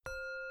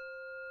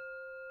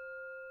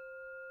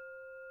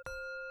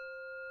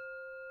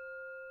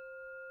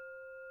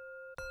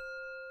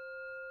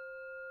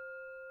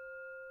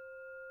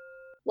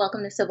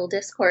Welcome to Civil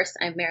Discourse.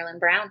 I'm Marilyn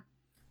Brown.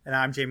 And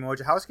I'm Jamie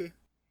Wojciechowski.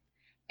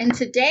 And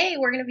today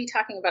we're going to be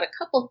talking about a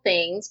couple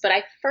things, but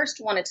I first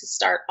wanted to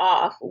start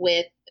off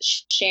with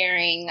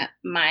sharing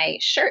my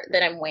shirt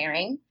that I'm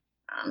wearing.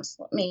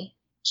 So let me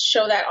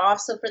show that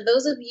off. So for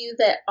those of you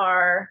that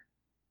are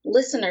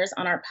listeners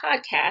on our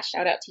podcast,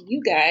 shout out to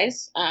you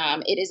guys.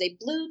 It is a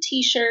blue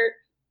t-shirt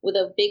with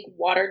a big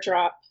water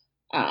drop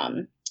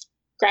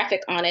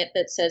graphic on it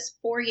that says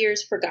 4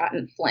 years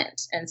forgotten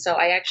Flint. And so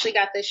I actually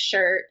got this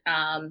shirt.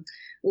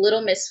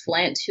 Little Miss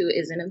Flint, who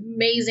is an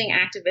amazing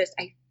activist.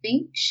 I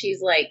think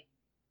she's like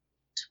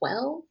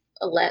 12,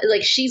 11.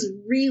 Like she's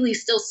really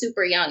still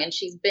super young, and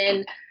she's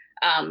been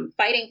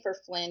fighting for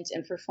Flint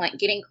and for Flint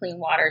getting clean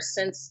water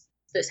since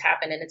this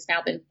happened. And it's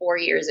now been 4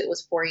 years. It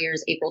was 4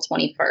 years, April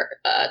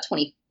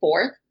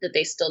 24th, that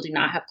they still do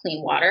not have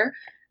clean water.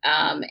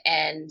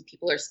 And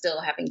people are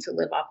still having to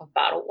live off of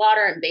bottled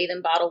water and bathe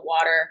in bottled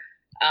water.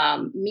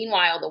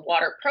 Meanwhile, the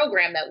water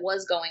program that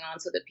was going on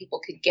so that people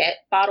could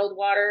get bottled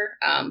water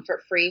for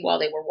free while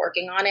they were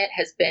working on it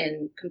has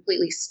been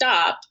completely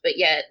stopped, but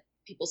yet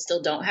people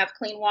still don't have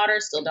clean water,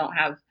 still don't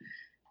have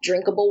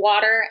drinkable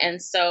water.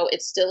 And so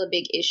it's still a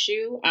big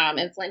issue.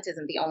 And Flint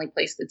isn't the only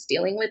place that's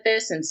dealing with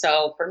this. And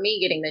so for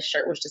me, getting this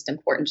shirt was just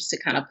important just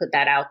to kind of put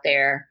that out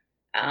there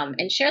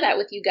and share that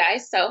with you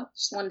guys. So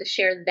just wanted to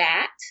share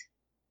that.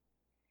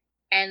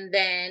 And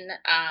then,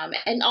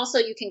 and also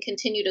you can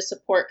continue to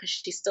support because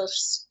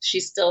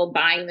she's still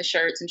buying the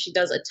shirts, and she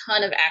does a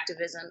ton of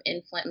activism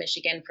in Flint,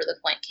 Michigan for the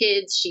Flint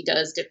kids. She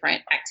does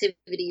different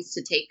activities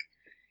to take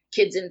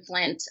kids in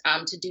Flint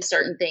to do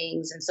certain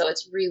things. And so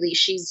it's really,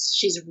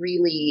 she's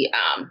really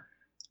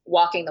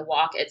walking the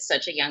walk at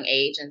such a young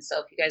age. And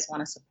so if you guys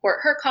want to support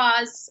her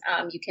cause,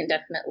 you can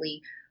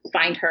definitely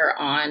find her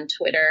on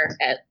Twitter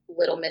at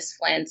Little Miss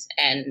Flint,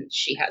 and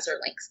she has her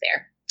links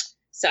there.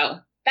 So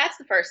that's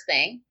the first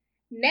thing.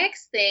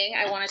 Next thing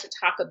I wanted to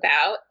talk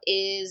about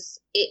is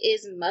it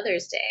is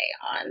Mother's Day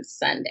on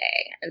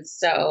Sunday. And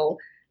so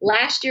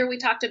last year we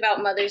talked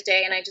about Mother's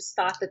Day, and I just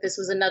thought that this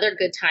was another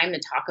good time to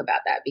talk about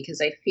that because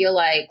I feel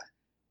like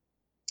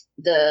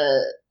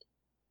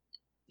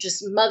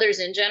just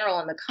mothers in general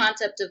and the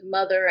concept of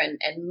mother and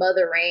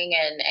mothering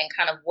and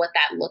kind of what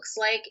that looks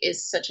like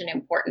is such an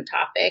important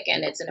topic.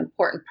 And it's an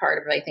important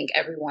part of, I think,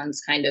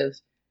 everyone's kind of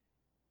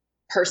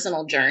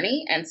personal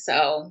journey. And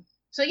so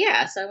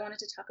I wanted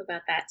to talk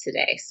about that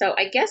today. So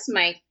I guess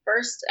I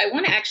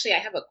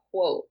have a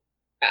quote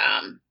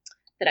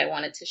that I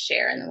wanted to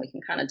share, and then we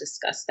can kind of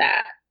discuss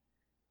that.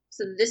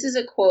 So this is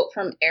a quote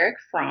from Erich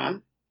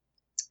Fromm,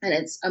 and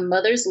it's, "A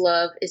mother's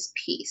love is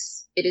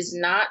peace. It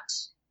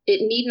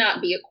need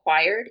not be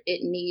acquired.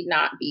 It need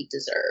not be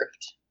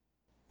deserved."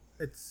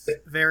 It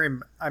very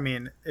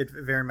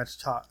much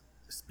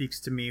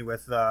speaks to me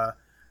with the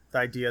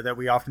idea that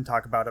we often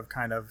talk about of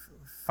kind of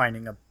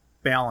finding a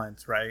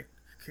balance, right?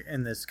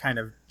 In this kind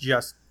of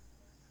just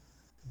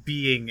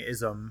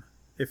being-ism,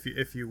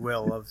 if you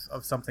will,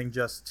 of something,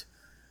 just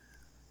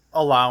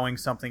allowing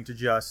something to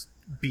just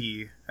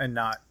be and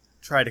not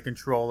try to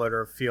control it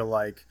or feel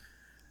like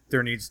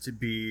there needs to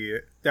be,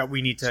 that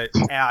we need to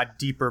add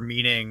deeper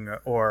meaning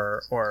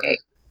or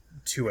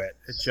to it.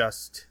 It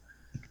just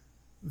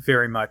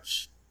very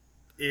much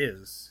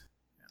is.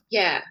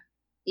 Yeah.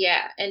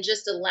 And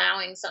just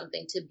allowing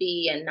something to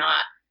be and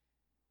not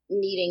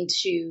needing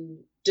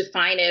to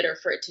define it or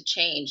for it to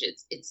change.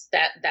 It's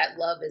that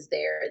love is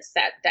there. It's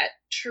that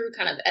true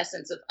kind of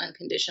essence of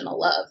unconditional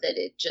love that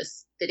it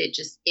just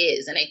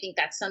is. And I think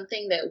that's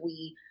something that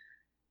we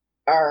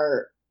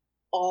are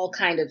all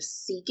kind of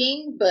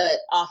seeking,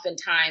 but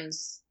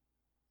oftentimes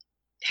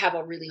have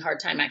a really hard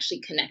time actually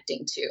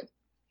connecting to.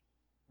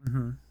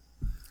 Mm-hmm.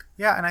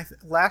 Yeah. And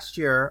last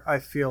year, I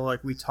feel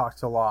like we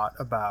talked a lot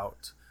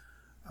about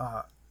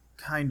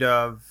kind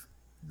of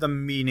the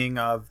meaning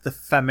of the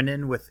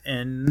feminine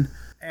within.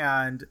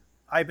 And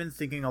I've been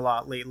thinking a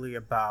lot lately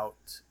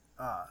about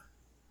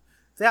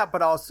that,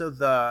 but also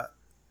the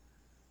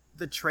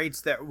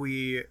traits that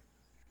we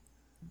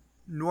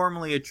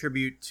normally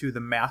attribute to the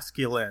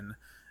masculine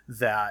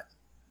that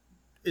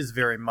is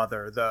very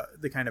mother.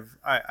 The kind of,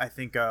 I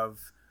think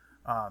of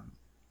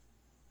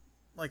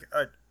like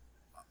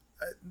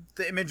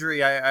the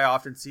imagery I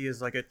often see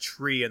is like a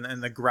tree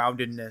and the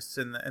groundedness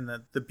and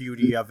the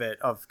beauty of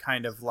it, of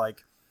kind of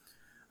like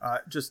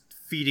just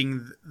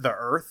feeding the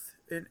earth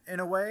in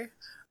a way.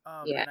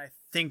 And I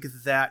think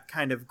that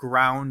kind of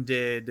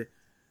grounded,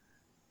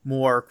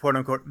 more quote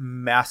unquote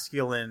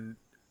masculine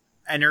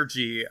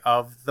energy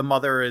of the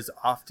mother is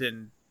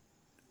often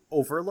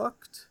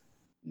overlooked.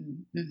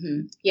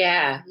 Mm-hmm.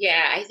 Yeah.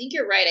 I think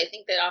you're right. I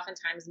think that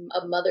oftentimes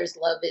a mother's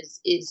love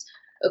is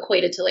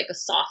equated to like a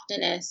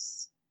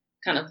softness,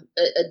 kind of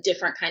a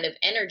different kind of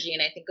energy.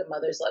 And I think a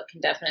mother's love can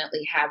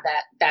definitely have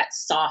that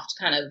soft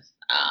kind of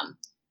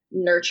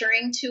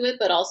nurturing to it,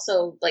 but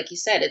also, like you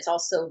said, it's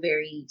also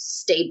very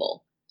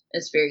stable.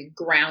 It's very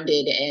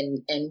grounded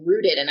and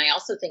rooted. And I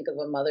also think of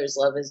a mother's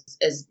love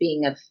as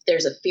being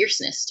there's a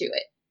fierceness to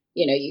it.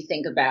 You know, you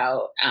think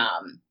about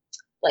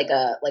like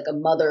a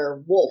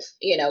mother wolf,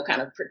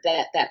 kind of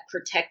that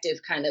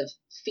protective kind of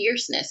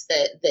fierceness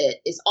that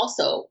is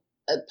also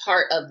a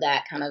part of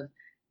that kind of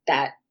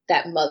that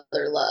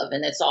mother love,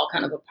 and it's all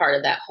kind of a part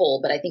of that whole.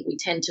 But I think we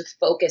tend to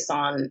focus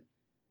on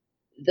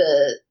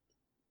the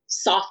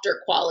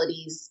softer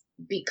qualities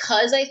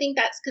because I think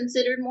that's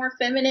considered more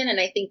feminine, and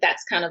I think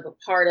that's kind of a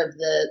part of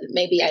the,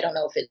 maybe, I don't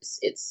know if it's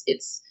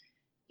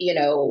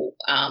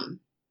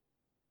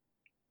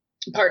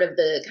part of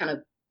the kind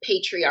of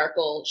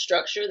patriarchal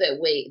structure that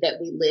we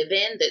live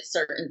in, that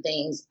certain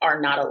things are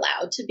not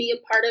allowed to be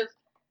a part of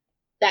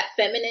that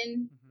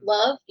feminine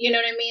love. You know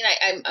what I mean?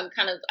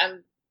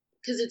 I'm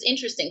because it's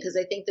interesting, because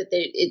I think that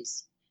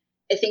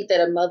I think that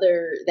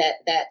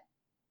that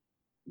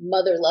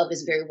mother love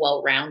is very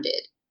well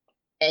rounded,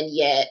 and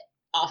yet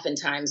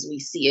oftentimes we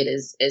see it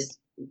as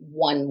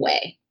one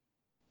way.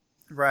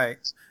 Right.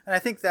 And I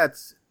think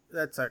that's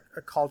a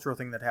cultural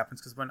thing that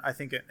happens, because when I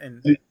think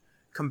in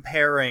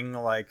comparing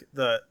like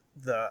the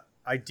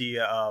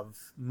idea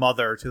of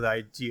mother to the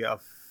idea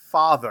of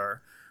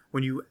father,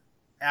 when you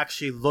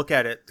actually look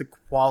at it, the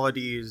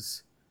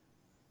qualities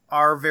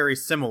are very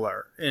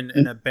similar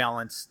in a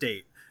balanced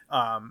state.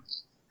 And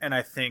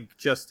I think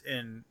just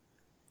in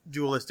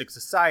dualistic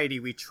society,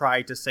 we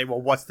try to say, well,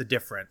 what's the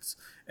difference?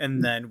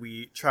 And then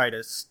we try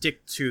to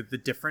stick to the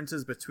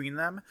differences between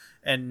them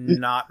and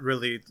not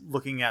really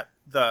looking at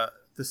the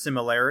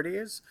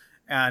similarities.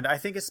 And I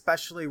think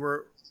especially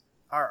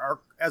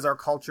as our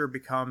culture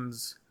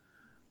becomes,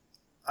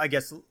 I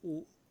guess,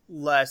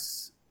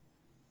 less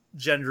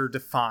gender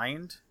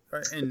defined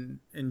in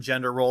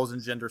gender roles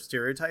and gender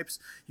stereotypes,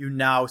 you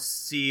now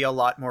see a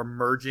lot more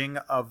merging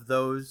of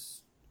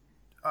those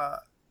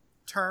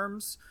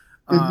terms,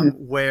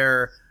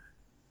 where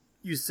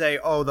you say,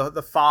 oh,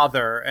 the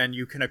father, and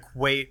you can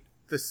equate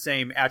the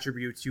same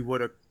attributes you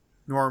would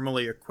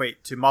normally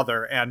equate to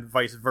mother, and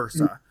vice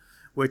versa,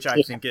 which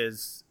I think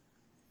is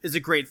a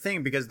great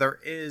thing, because there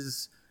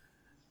is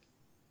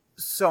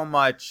so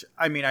much.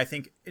 I mean, I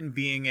think in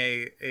being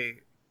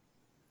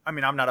I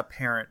mean, I'm not a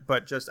parent,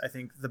 but just I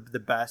think the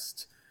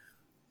best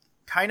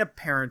kind of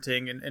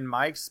parenting, in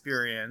my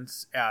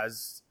experience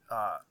as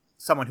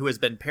someone who has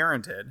been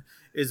parented,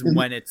 is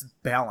when it's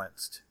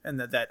balanced, and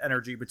that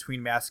energy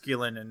between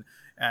masculine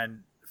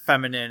and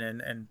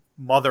feminine and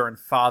mother and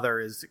father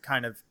is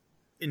kind of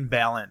in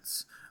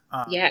balance.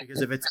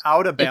 Because if it's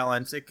out of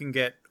balance, it can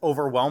get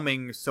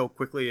overwhelming so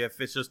quickly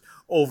if it's just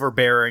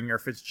overbearing, or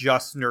if it's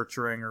just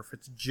nurturing, or if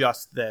it's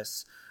just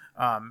this.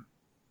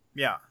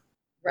 Yeah.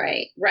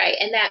 Right.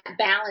 And that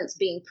balance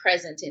being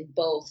present in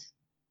both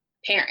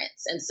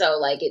parents. And so,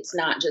 like, it's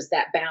not just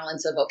that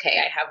balance of, okay,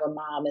 I have a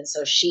mom, and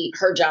so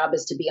her job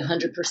is to be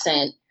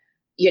 100%,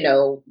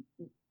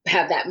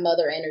 have that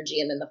mother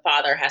energy, and then the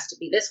father has to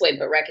be this way,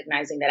 but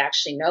recognizing that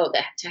actually, no,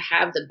 that to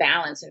have the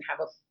balance and have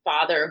a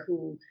father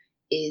who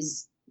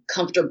is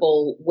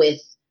comfortable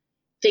with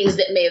things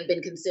that may have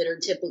been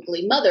considered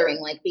typically mothering,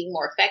 like being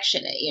more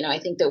affectionate. I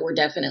think that we're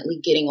definitely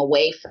getting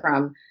away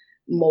from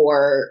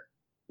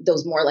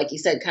those more, like you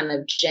said, kind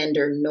of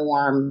gender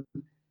normative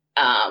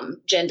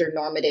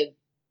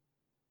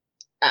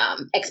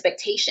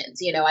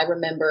expectations. I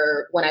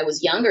remember when I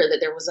was younger that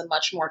there was a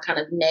much more kind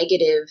of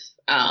negative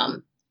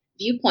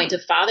viewpoint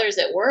of fathers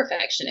that were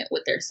affectionate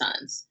with their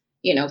sons,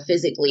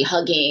 physically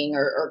hugging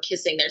or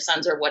kissing their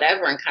sons or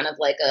whatever, and kind of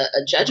like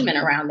a judgment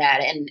around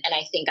that. And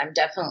I think I'm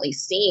definitely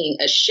seeing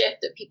a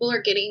shift, that people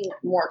are getting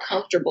more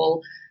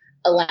comfortable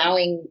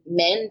allowing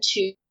men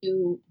to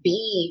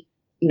be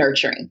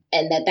nurturing,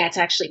 and that's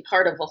actually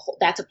part of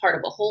that's a part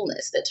of a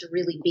wholeness, that to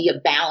really be a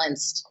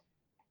balanced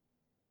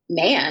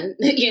man,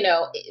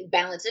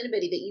 balanced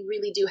anybody, that you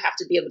really do have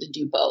to be able to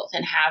do both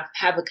and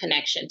have a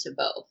connection to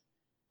both.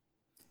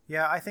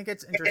 Yeah, I think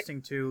it's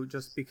interesting too,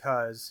 just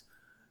because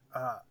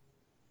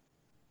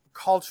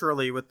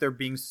culturally, with there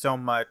being so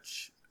many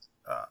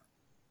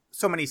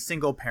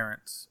single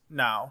parents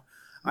now,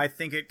 I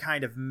think it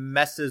kind of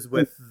messes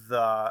with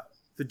the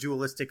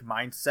dualistic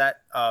mindset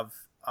of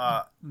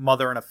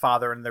mother and a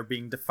father, and there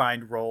being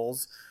defined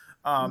roles.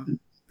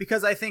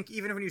 Because I think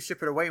even when you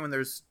strip it away, when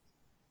there's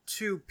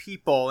two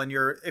people, and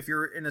if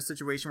you're in a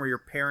situation where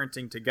you're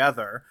parenting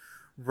together,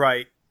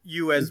 right,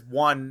 you as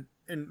one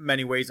in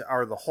many ways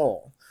are the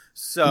whole.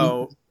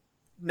 So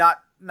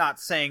not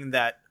saying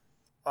that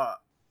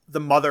the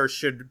mother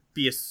should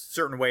be a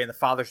certain way and the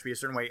father should be a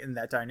certain way in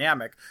that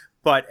dynamic,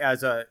 but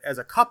as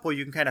a couple,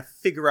 you can kind of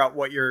figure out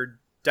what your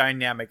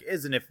dynamic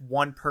is, and if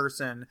one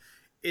person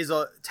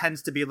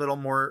tends to be a little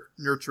more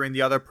nurturing,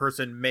 the other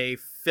person may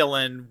fill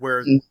in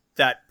where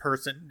that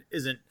person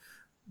isn't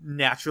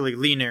naturally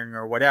leaning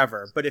or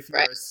whatever. But if you're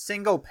a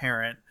single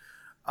parent,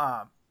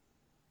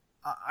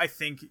 I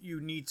think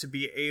you need to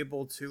be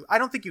able to, I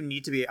don't think you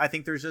need to be, I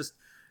think there's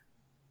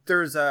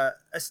a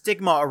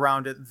stigma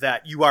around it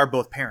that you are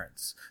both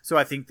parents. So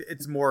I think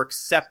it's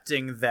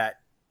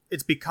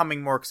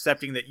becoming more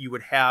accepting that you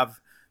would have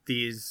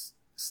these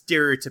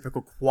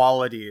stereotypical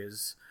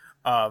qualities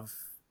of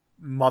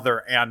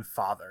mother and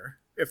father,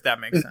 if that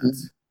makes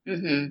sense.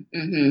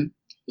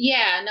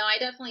 Yeah, no, I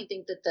definitely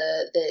think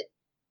that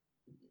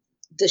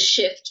the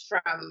shift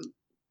from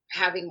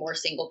having more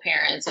single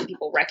parents and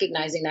people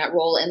recognizing that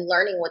role and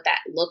learning what that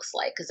looks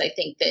like. Because I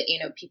think that,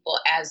 people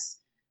as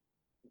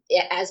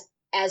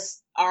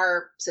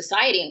our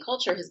society and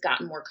culture has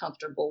gotten more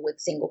comfortable with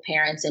single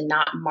parents and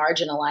not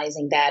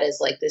marginalizing that as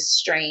like this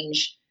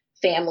strange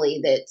family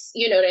that's,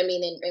 you know what I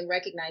mean? And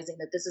recognizing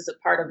that this is a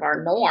part of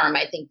our norm.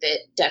 I think that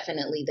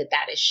definitely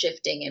that is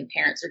shifting and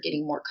parents are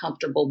getting more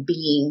comfortable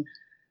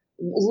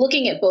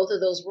looking at both of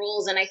those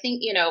roles. And I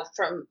think,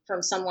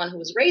 from someone who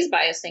was raised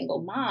by a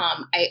single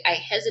mom, I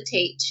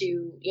hesitate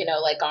to,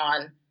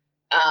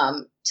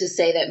 to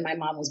say that my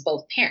mom was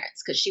both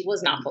parents, because she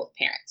was not both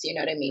parents. You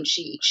know what I mean?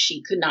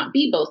 She could not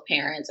be both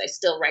parents. I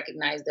still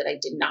recognize that I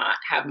did not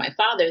have my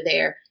father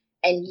there.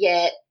 And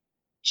yet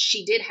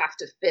she did have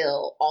to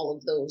fill all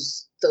of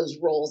those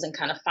roles and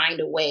kind of find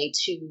a way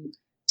to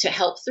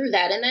help through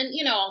that. And then,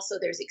 also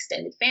there's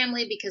extended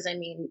family, because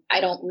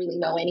I don't really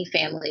know any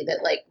family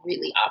that like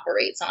really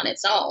operates on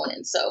its own.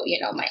 And so,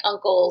 my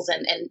uncles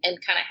and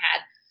kind of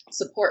had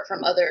support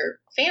from other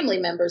family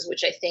members,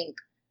 which I think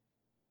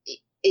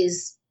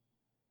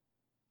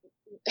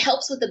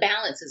helps with the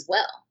balance as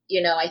well.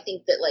 I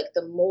think that like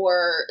the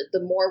more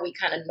we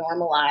kind of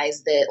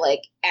normalize that,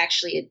 like,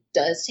 actually it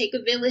does take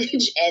a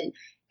village and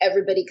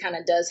everybody kind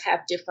of does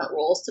have different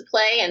roles to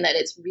play, and that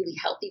it's really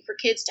healthy for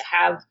kids to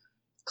have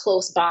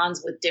close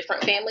bonds with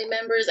different family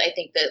members. I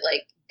think that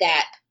like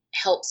that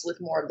helps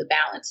with more of the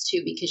balance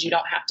too, because you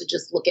don't have to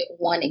just look at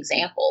one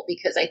example.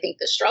 Because I think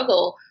the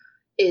struggle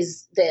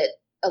is that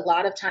a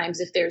lot of times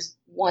if there's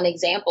one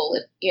example,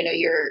 if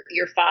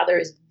your father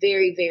is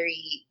very,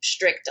 very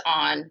strict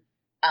on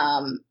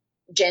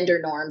gender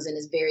norms and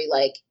is very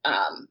like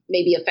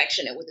maybe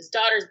affectionate with his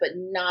daughters, but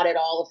not at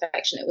all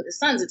affectionate with his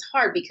sons, it's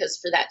hard, because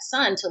for that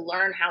son to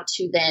learn how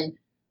to then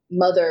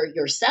mother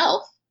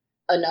yourself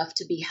enough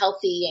to be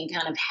healthy and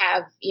kind of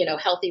have,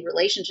 healthy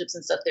relationships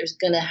and stuff, you're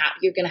going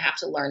to have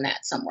to learn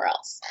that somewhere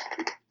else.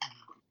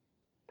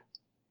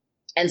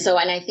 And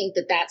I think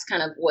that that's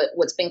kind of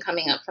what's been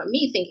coming up for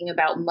me thinking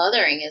about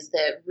mothering, is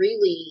that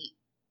really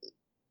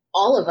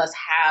all of us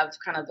have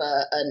kind of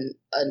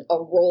a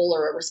role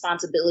or a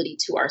responsibility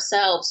to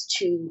ourselves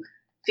to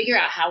figure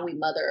out how we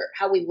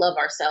love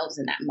ourselves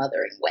in that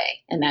mothering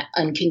way, and that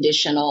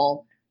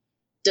unconditional,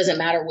 doesn't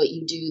matter what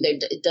you do,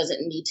 it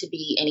doesn't need to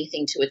be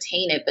anything to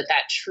attain it, but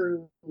that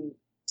true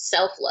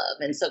self-love.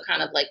 And so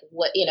kind of like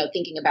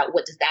thinking about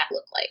what does that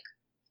look like?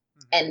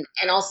 And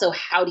also,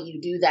 how do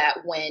you do that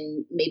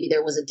when maybe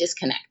there was a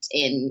disconnect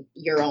in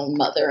your own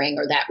mothering,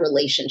 or that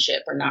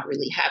relationship, or not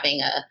really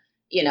having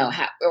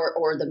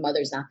or the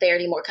mother's not there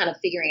anymore, kind of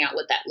figuring out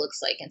what that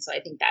looks like. And so I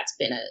think that's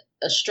been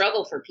a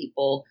struggle for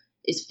people,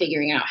 is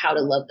figuring out how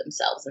to love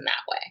themselves in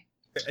that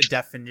way. A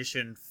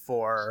definition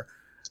for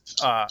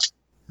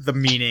the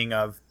meaning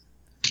of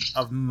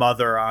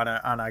mother on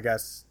I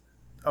guess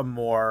a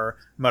more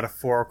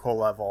metaphorical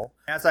level.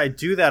 As I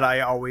do that,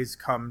 I always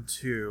come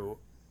to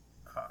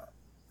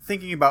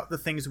thinking about the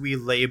things we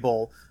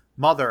label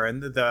mother.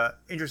 And the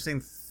interesting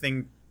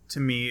thing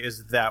to me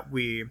is that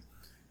we,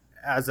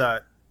 as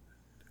a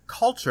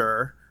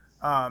culture,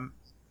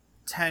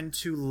 tend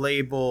to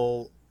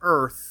label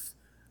Earth,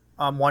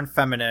 one,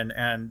 feminine,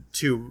 and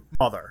two,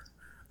 mother,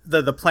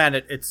 the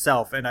planet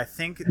itself. And I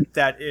think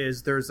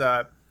there's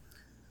a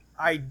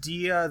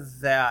idea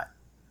that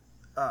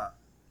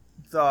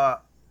the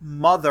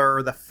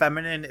mother, the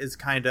feminine, is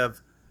kind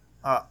of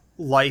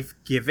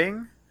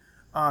life-giving,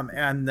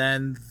 and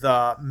then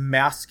the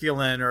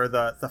masculine, or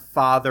the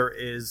father,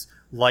 is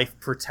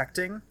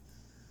life-protecting.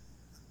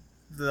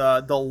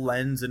 The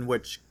lens in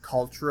which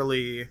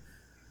culturally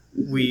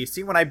we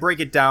see, when I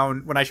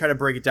try to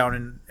break it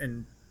down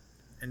in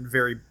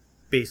very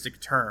basic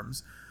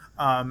terms.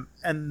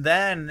 And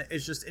then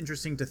it's just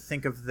interesting to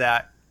think of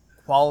that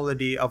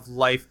quality of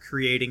life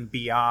creating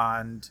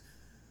beyond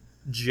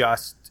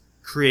just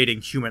creating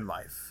human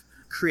life,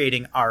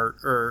 creating art,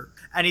 or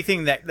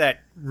anything that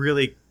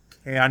really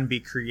can be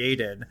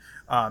created,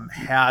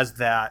 has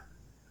that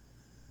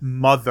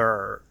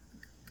mother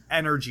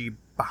energy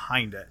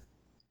behind it.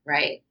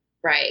 Right.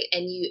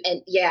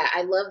 And yeah,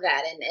 I love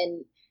that.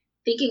 And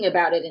thinking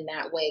about it in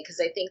that way, because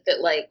I think that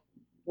like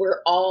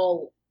we're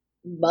all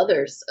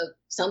mothers of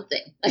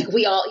something. Like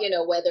we all,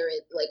 whether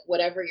it like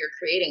whatever you're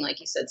creating, like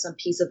you said, some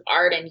piece of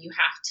art, and you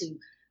have to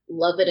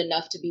love it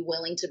enough to be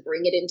willing to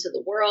bring it into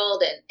the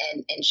world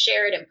and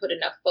share it and put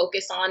enough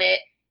focus on it.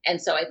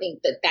 And so I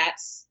think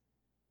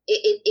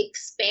it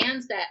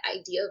expands that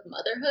idea of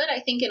motherhood,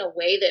 I think, in a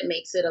way that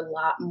makes it a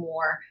lot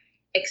more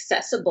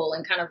accessible,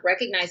 and kind of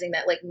recognizing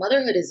that like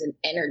motherhood is an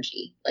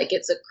energy, like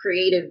it's a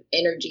creative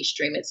energy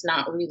stream. It's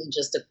not really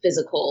just a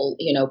physical,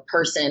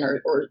 person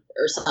or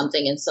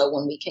something. And so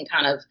when we can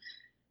kind of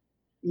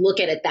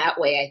look at it that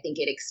way, I think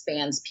it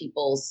expands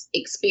people's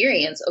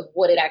experience of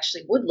what it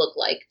actually would look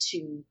like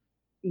to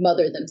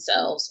mother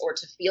themselves, or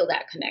to feel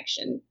that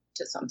connection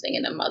to something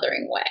in a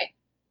mothering way.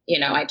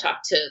 I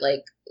talk to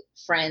like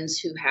friends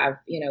who have,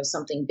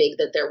 something big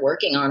that they're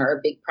working on, or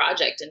a big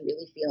project, and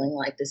really feeling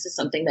like this is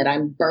something that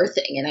I'm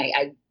birthing. And I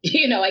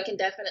can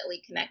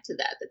definitely connect to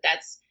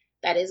that's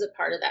that is a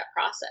part of that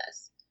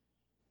process.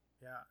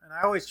 Yeah, and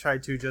I always try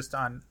to, just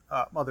on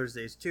Mother's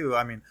Days too.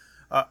 I mean,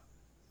 uh,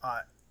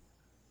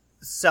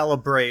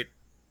 celebrate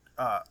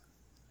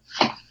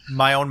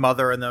my own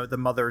mother and the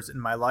mothers in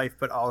my life,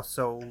 but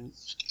also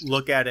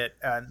look at it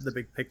and the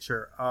big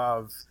picture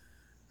of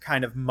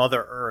kind of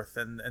Mother Earth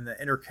and the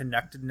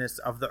interconnectedness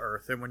of the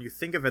Earth. And when you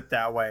think of it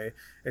that way,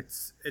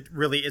 it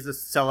really is a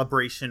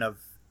celebration of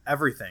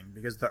everything,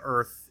 because the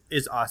Earth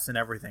is us and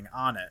everything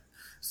on it.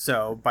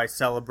 So by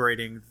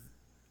celebrating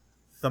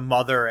the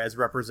mother as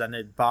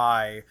represented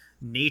by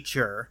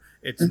nature,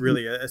 it's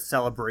really a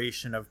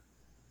celebration of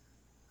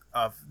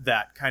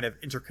that kind of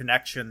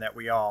interconnection that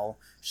we all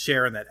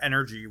share, and that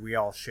energy we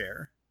all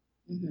share.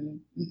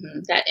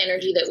 That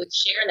energy that we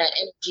share, and that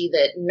energy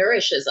that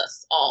nourishes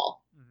us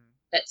all,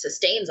 that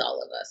sustains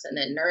all of us, and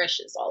then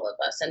nourishes all of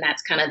us. And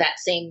that's kind of that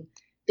same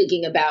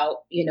thinking about,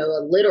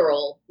 a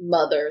literal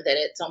mother, that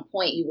at some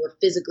point you were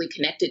physically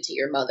connected to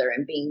your mother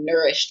and being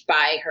nourished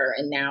by her.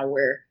 And now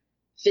we're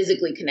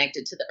physically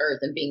connected to the earth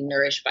and being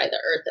nourished by the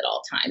earth at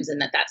all times.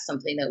 And that's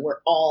something that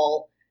we're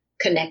all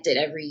connected,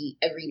 every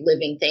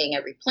living thing,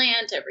 every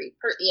plant, and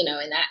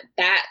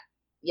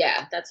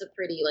that's a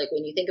pretty, like,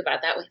 when you think about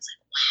it that way, it's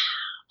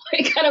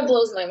like, wow, it kind of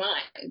blows my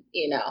mind.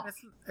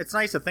 It's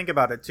nice to think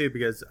about it too,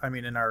 because I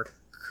mean, in our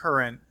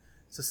current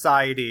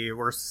society,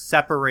 we're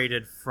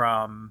separated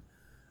from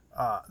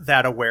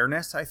that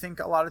awareness, I think,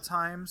 a lot of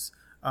times.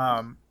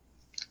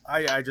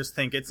 I just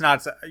think it's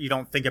not, you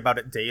don't think about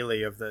it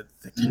daily, of the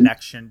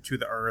connection to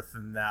the earth,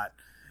 and that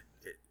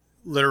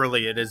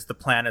literally it is the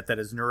planet that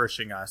is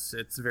nourishing us.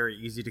 It's very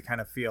easy to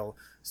kind of feel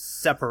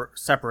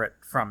separate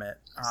from it.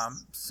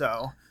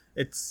 So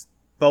it's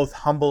both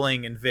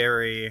humbling and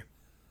very,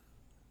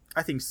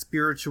 I think,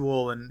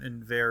 spiritual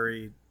and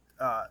very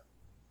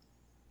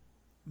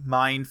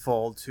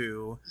mindful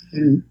to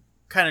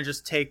kind of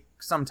just take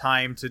some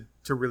time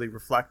to really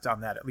reflect on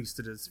that. At least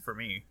it is for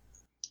me.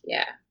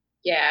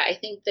 Yeah, I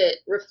think that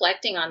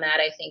reflecting on that,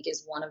 I think,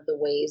 is one of the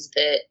ways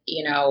that,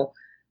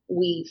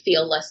 we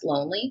feel less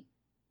lonely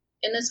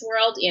in this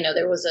world.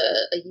 There was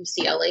a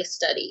UCLA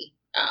study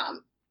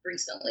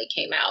recently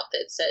came out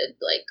that said,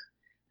 like,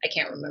 I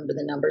can't remember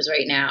the numbers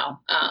right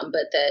now,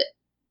 but that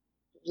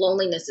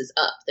loneliness is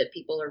up, that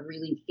people are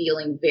really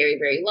feeling very,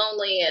 very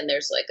lonely. And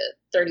there's like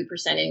a 30%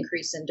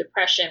 increase in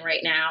depression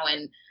right now.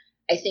 And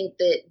I think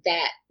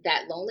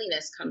that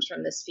loneliness comes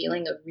from this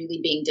feeling of really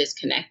being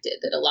disconnected,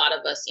 that a lot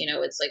of us,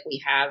 it's like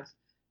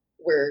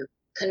we're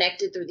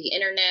connected through the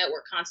internet.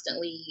 We're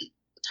constantly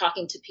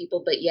talking to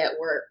people, but yet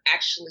we're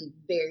actually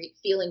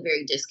feeling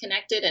very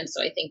disconnected. And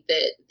so I think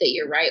that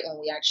you're right, when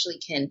we actually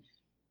can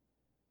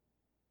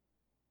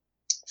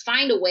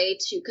find a way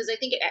to, because I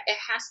think it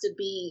has to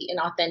be an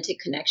authentic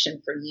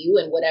connection for you,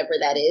 and whatever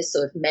that is.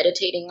 So if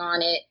meditating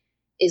on it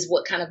is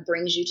what kind of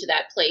brings you to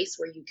that place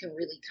where you can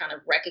really kind of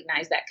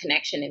recognize that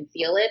connection and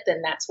feel it,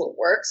 then that's what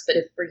works. But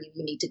if for you,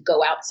 you need to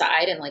go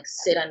outside and like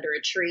sit under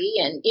a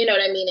tree and, you know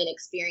what I mean, and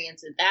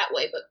experience it that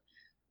way. But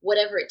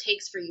whatever it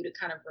takes for you to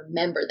kind of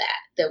remember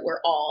that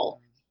we're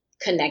all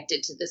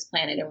connected to this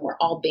planet and we're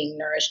all being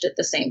nourished at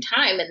the same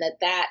time, and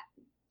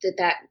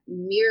that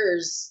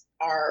mirrors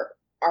our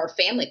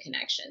family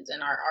connections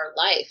and our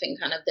life, and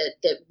kind of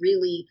that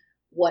really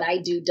what I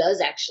do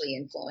does actually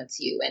influence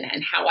you,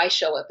 and how I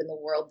show up in the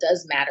world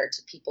does matter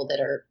to people that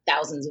are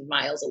thousands of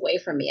miles away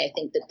from me. I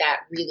think that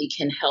really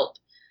can help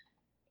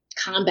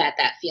combat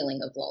that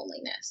feeling of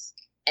loneliness,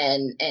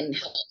 and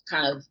help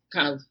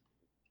kind of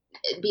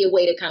be a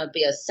way to kind of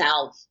be a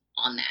salve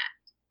on that.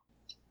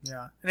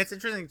 Yeah. And it's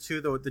interesting too,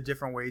 though, the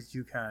different ways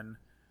you can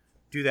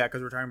do that,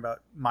 because we're talking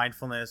about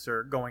mindfulness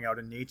or going out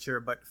in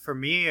nature. But for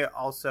me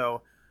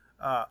also,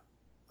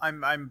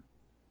 I'm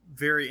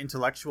very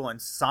intellectual,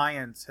 and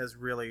science has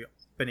really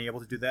been able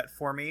to do that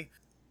for me.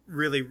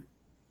 Really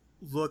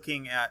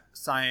looking at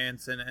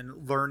science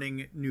and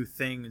learning new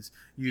things,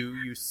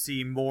 you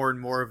see more and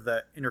more of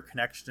the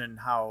interconnection and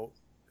how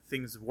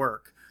things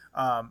work.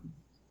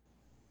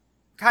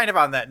 Kind of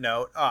on that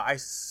note, I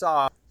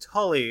saw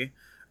Tully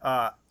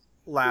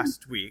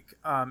last week,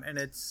 and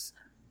it's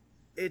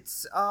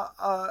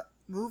a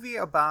movie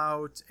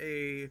about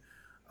a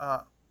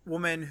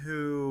woman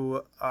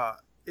who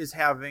is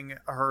having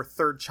her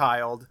third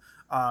child,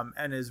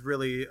 and is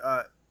really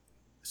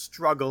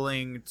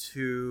struggling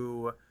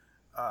to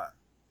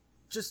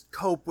just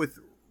cope with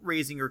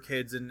raising her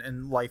kids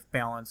and life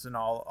balance and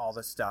all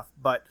this stuff.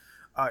 But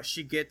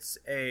she gets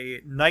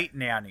a night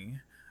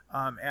nanny,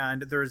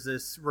 and there's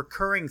this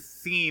recurring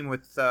theme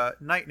with the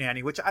night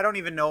nanny, which I don't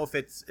even know if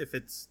it's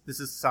this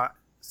is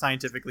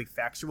scientifically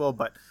factual,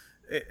 but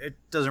it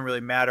doesn't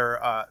really matter.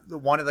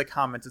 One of the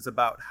comments is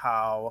about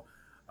how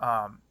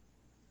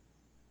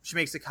she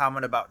makes a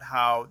comment about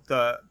how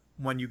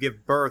when you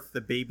give birth,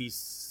 the baby's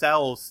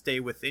cells stay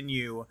within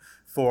you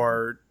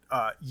for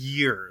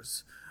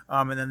years.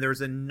 And then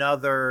there's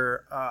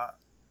another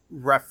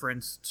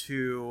reference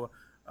to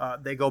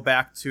they go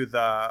back to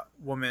the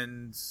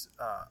woman's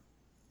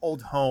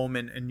old home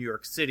in New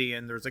York City,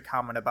 and there's a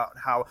comment about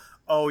how,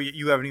 oh,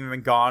 you haven't even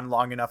been gone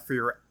long enough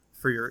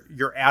for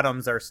your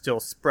atoms are still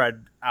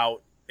spread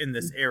out in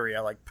this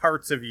area. Like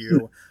parts of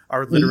you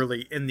are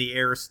literally in the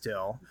air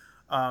still.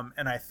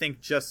 And I think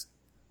it's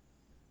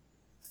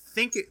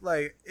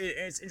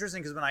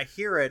interesting because when I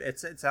hear it,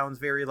 it sounds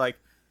very like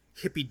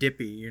hippy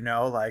dippy, you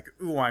know, like,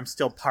 ooh, I'm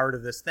still part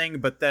of this thing.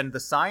 But then the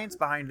science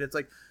behind it's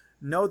like,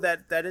 no,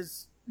 that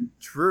is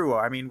true.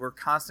 I mean, we're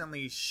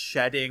constantly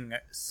shedding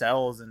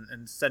cells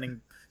and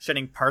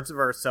shedding parts of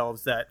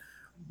ourselves that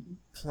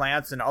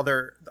plants and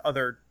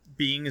other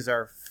beings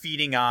are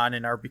feeding on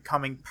and are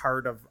becoming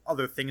part of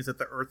other things that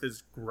the earth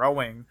is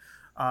growing.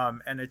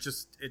 And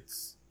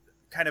it's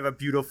kind of a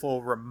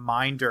beautiful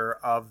reminder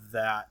of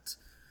that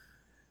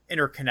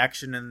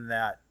interconnection and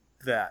that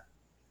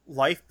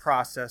life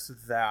process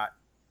that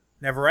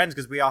never ends,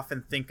 because we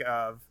often think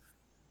of,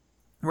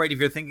 right, if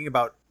you're thinking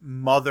about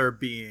mother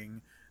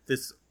being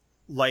this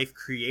life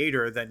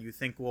creator, then you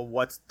think, well,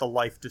 what's the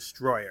life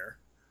destroyer,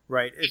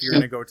 right? If you're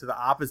going to go to the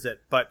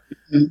opposite. But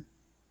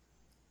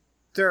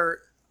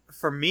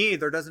for me,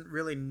 there doesn't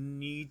really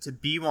need to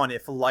be one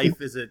if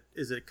life is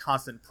a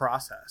constant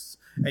process.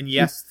 And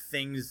yes,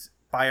 things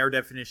by our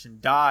definition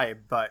die,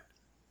 but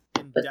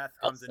in death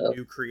comes a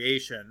new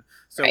creation.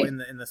 So right.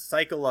 in the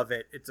cycle of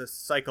it, it's a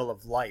cycle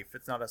of life.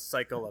 It's not a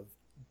cycle of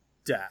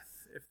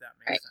death, if that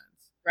makes sense.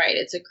 Right.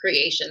 It's a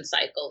creation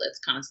cycle that's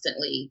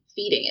constantly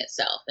feeding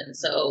itself. And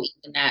so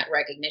even that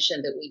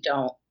recognition that we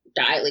don't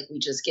die, like we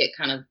just get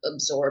kind of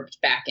absorbed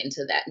back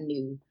into that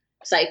new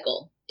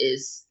cycle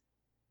is,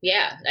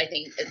 yeah, I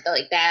think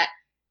like that,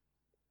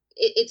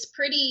 it's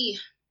pretty,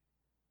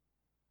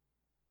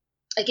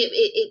 like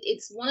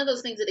it's one of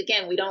those things that,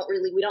 again, we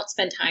don't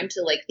spend time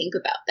to like think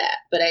about that.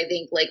 But I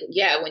think like,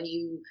 yeah, when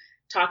you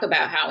talk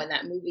about how in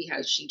that movie,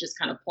 how she just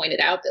kind of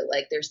pointed out that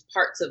like there's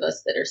parts of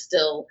us that are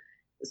still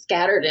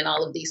scattered in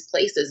all of these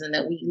places and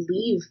that we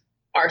leave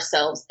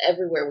ourselves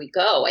everywhere we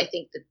go. I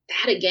think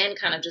that again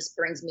kind of just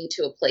brings me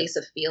to a place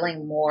of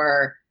feeling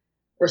more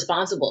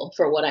responsible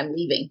for what I'm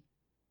leaving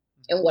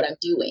and what I'm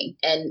doing.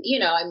 And, you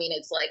know, I mean,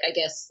 it's like, I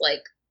guess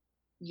like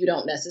you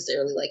don't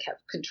necessarily like have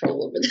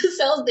control over the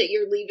cells that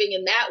you're leaving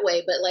in that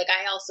way. But like,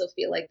 I also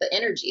feel like the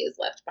energy is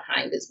left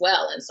behind as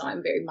well. And so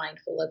I'm very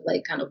mindful of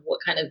like kind of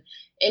what kind of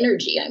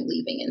energy I'm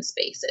leaving in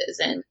spaces.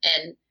 And,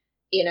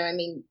 you know, I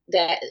mean,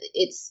 that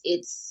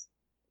it's,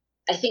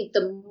 I think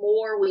the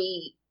more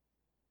we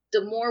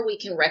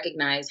can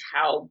recognize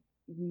how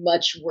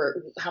much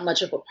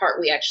of a part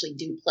we actually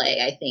do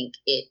play, I think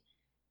it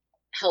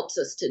helps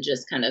us to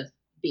just kind of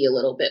be a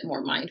little bit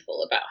more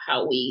mindful about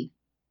how we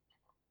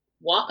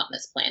walk on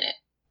this planet.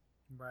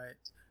 Right.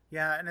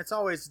 Yeah. And it's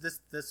always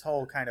this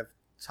whole kind of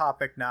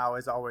topic now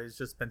has always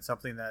just been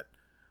something that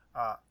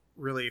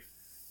really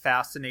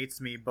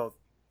fascinates me both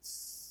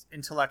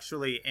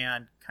intellectually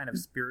and kind of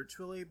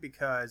spiritually,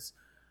 because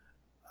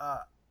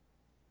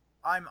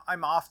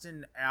I'm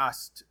often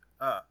asked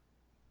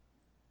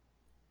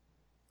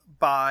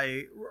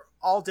by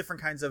all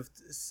different kinds of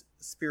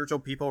spiritual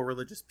people,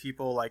 religious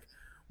people, like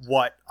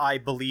what I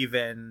believe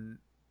in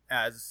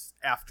as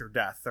after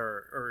death,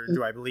 or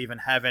do I believe in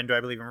heaven? Do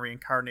I believe in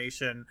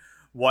reincarnation?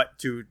 What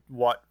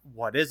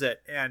is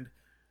it? And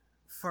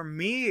for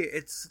me,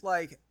 it's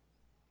like,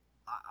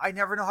 I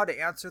never know how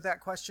to answer that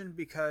question,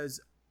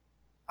 because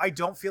I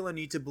don't feel a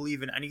need to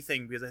believe in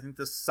anything, because I think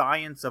the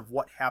science of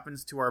what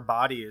happens to our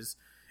bodies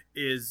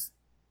is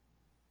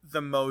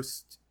the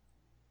most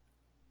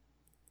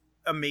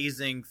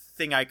amazing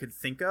thing I could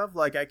think of.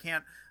 Like I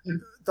can't,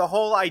 the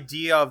whole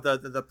idea of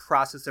the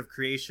process of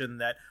creation,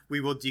 that we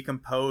will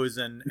decompose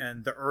and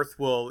the earth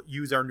will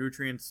use our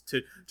nutrients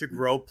to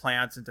grow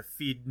plants and to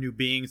feed new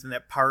beings, and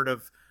that part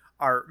of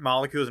our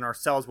molecules and our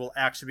cells will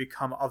actually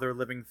become other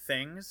living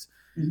things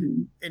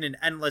in an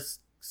endless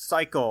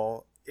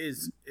cycle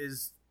is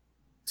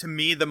to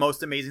me the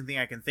most amazing thing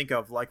I can think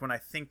of. Like when I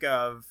think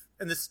of,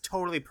 and this is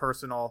totally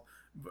personal,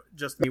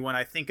 just me, when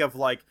I think of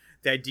like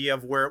the idea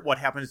of what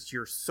happens to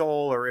your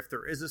soul, or if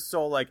there is a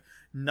soul, like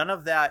none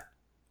of that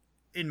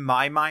in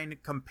my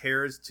mind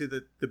compares to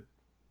the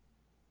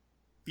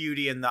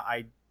beauty and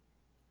the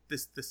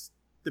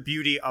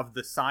beauty of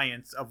the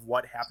science of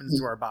what happens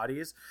to our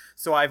bodies.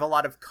 So I have a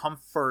lot of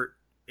comfort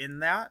in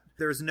that.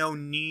 There's no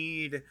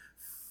need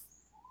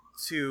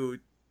to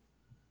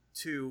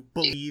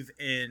believe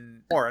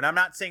in more. And I'm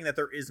not saying that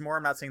there is more.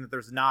 I'm not saying that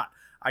there's not.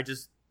 I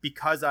just,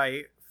 because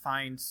I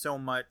find so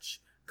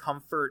much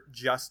comfort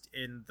just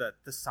in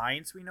the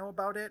science we know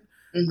about it,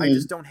 I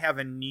just don't have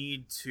a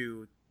need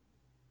to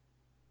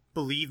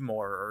believe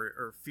more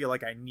or feel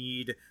like I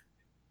need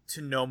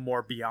to know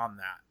more beyond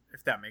that,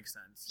 if that makes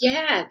sense.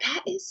 Yeah,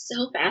 that is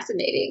so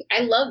fascinating.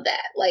 I love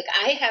that. Like,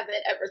 I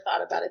haven't ever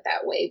thought about it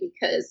that way,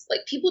 because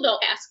like people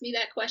don't ask me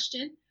that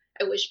question.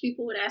 I wish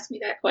people would ask me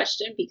that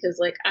question, because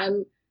like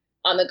I'm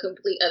on the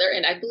complete other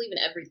end. I believe in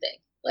everything.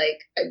 Like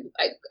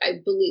I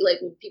believe,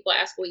 like when people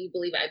ask what you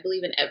believe, I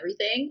believe in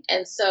everything.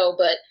 And so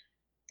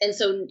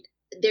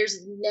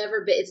it's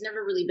never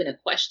really been a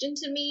question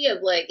to me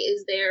of like,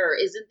 is there or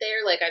isn't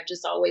there? Like, I've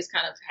just always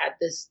kind of had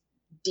this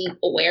deep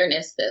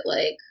awareness that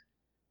like,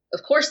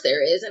 of course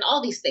there is, and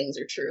all these things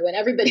are true, and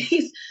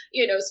everybody's,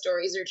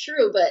 stories are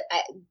true. But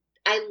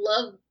I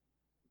love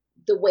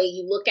the way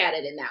you look at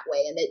it in that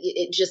way, and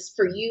it just,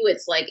 for you,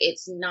 it's like,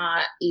 it's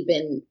not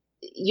even,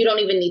 you don't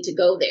even need to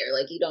go there.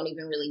 Like, you don't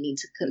even really need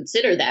to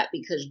consider that,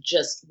 because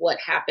just what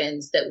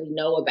happens that we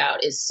know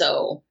about is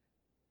so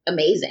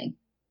amazing,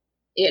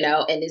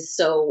 and is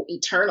so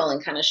eternal,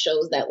 and kind of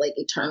shows that like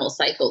eternal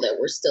cycle that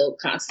we're still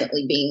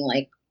constantly being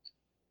like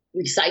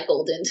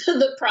recycled into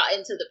the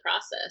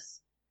process.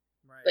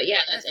 Right. But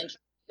yeah, that's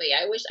interesting. But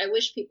yeah, I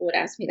wish people would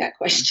ask me that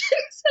question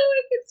so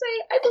I could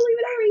say I believe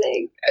in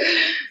everything.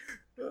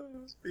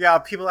 Yeah,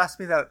 people ask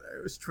me that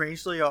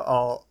strangely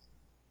a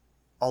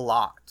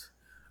lot.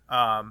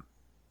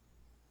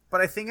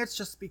 But I think it's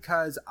just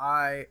because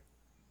I'm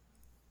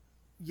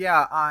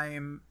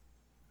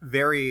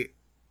very,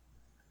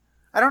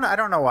 I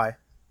don't know why.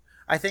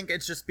 I think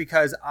it's just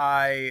because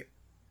I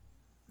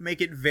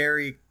make it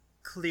very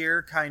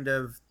clear kind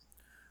of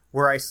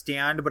where I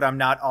stand, but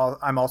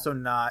I'm also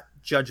not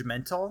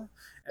judgmental.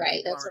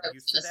 Right. That's what I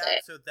was going to say.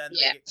 So then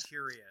they get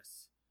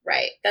curious.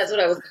 Right. That's what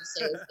I was going to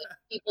say. Is that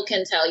people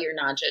can tell you're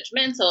not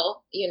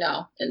judgmental,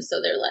 and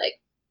so they're like,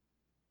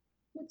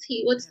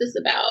 what's this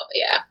about?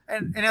 Yeah.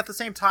 And at the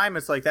same time,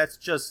 it's like, that's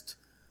just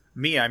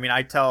me. I mean,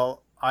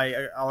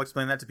 I'll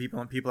explain that to people,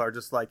 and people are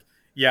just like,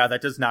 yeah,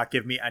 that does not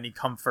give me any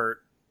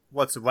comfort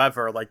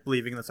whatsoever, like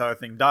believing this other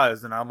thing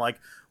does. And I'm like,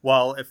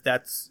 well, if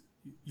that's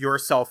your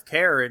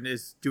self-care and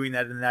is doing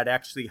that, and that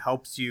actually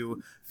helps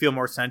you feel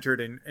more centered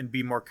and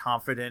be more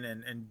confident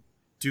and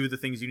do the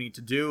things you need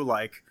to do,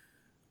 like,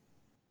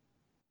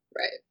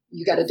 right,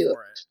 you got to do it.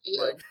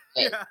 Like,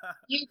 yeah.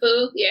 You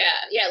boo.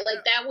 Yeah,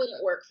 like that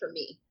wouldn't work for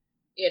me,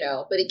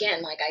 but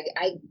again, like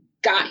I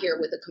got here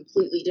with a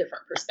completely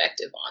different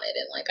perspective on it,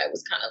 and like I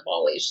was kind of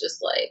always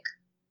just like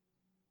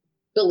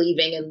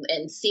believing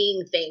and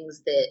seeing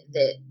things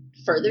that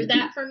further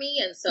that for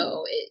me. And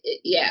so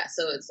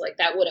so it's like,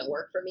 that wouldn't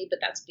work for me, but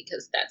that's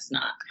because that's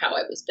not how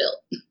I was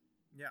built.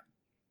 Yeah.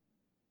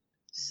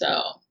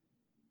 So,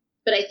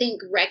 but I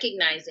think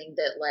recognizing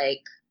that,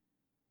 like,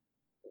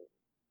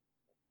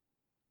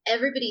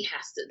 everybody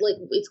has to, like,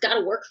 it's got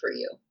to work for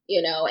you,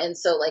 and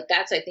so like,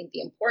 that's, I think,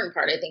 the important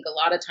part. I think a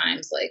lot of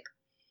times, like,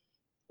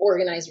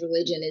 organized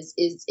religion is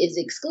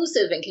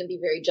exclusive and can be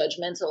very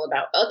judgmental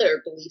about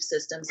other belief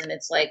systems. And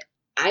it's like,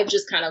 I've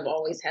just kind of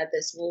always had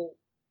this, well,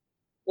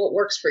 what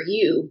works for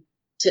you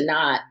to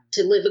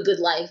live a good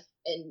life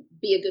and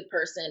be a good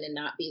person and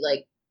not be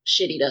like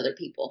shitty to other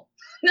people.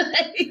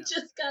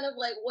 Just kind of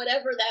like,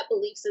 whatever that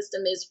belief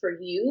system is for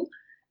you,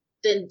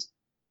 then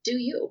do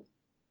you.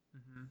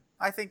 Mm-hmm.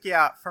 I think,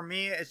 yeah, for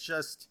me, it's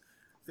just,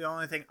 the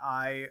only thing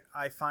I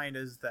find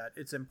is that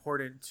it's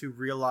important to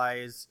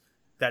realize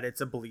that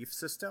it's a belief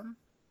system,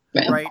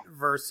 right?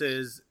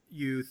 Versus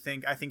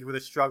I think where the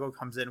struggle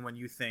comes in when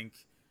you think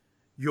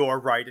you're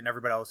right and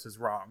everybody else is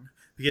wrong,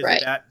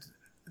 because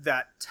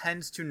that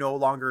tends to no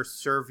longer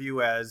serve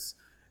you as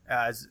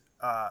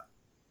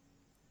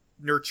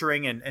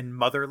nurturing and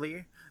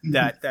motherly.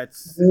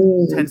 That's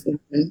tends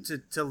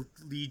to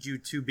lead you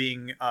to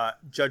being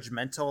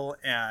judgmental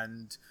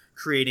and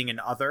creating an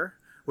other,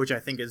 which I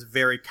think is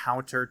very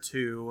counter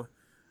to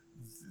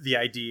the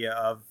idea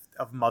of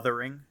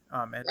mothering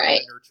and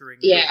nurturing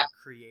and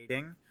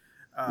creating.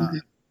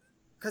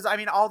 Because I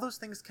mean, all those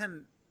things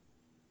can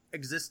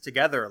exist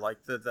together.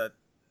 Like the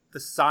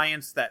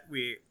science that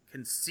we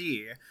can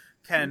see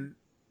can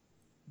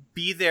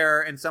be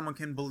there, and someone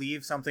can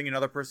believe something,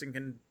 another person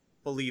can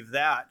believe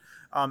that,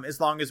 as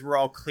long as we're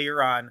all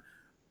clear on,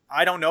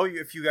 I don't know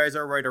if you guys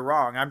are right or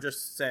wrong. I'm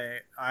just saying,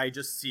 I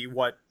just see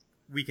what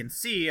we can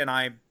see, and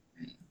I'm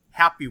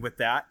happy with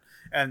that.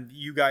 And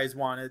you guys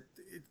want to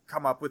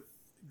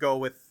go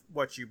with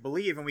what you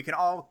believe, and we can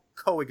all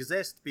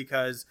coexist,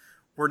 because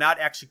we're not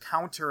actually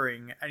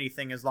countering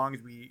anything as long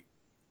as we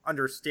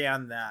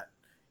understand that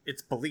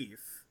it's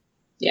belief.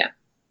 Yeah.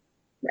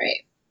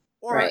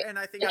 Right. And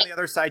I think on the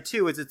other side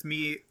too,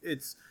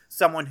 it's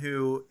someone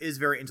who is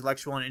very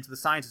intellectual and into the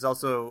science is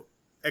also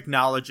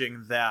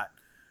acknowledging that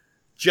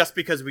just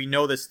because we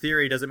know this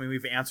theory doesn't mean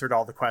we've answered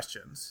all the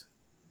questions.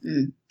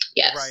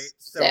 Yes. Right.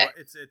 So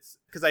it's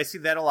because I see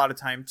that a lot of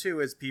time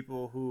too, as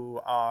people who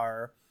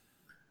are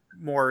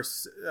more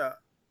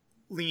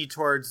leaning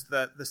towards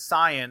the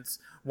science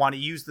want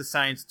to use the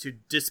science to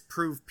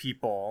disprove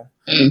people,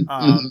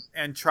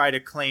 and try to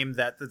claim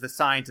that the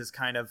science is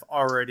kind of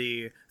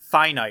already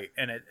finite,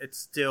 and it's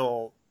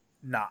still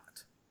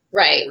not.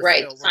 Right.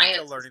 We're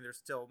still learning. There's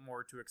still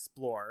more to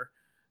explore.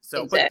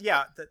 So, exactly. But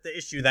yeah, the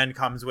issue then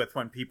comes with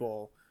when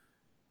people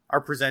are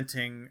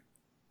presenting,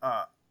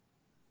 I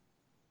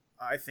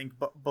think,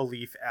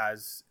 belief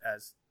as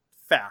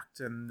fact,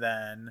 and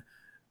then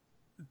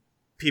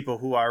people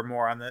who are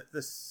more on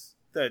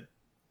the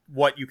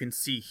what you can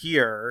see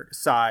here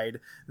side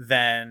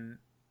then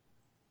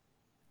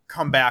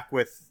come back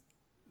with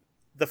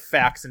the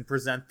facts and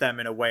present them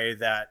in a way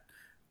that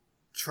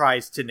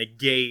tries to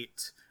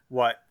negate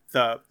what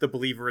the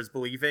believer is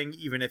believing,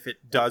 even if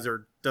it does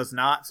or does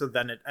not. So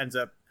then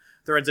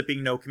there ends up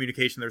being no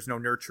communication. There's no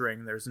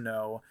nurturing. There's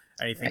no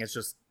anything. Right. It's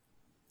just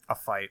a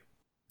fight.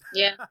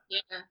 Yeah,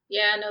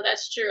 yeah. No,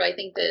 that's true. I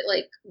think that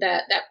like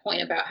that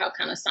point about how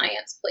kind of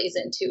science plays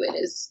into it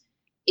is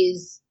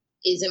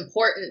is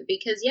important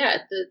because yeah,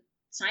 the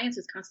science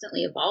is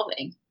constantly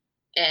evolving,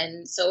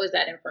 and so is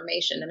that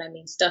information. And I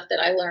mean, stuff that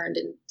I learned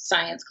in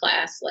science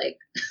class, like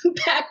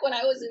back when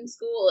I was in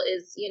school,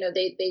 is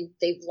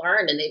they've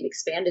learned and they've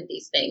expanded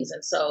these things,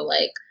 and so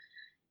like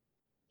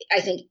I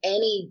think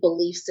any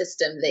belief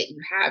system that you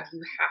have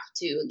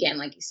to, again,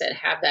 like you said,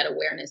 have that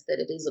awareness that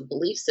it is a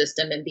belief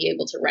system and be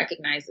able to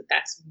recognize that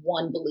that's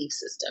one belief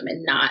system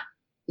and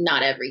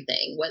not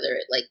everything, whether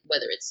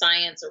it's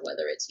science or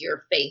whether it's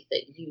your faith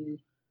that you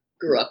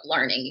grew up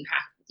learning.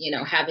 You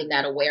have, having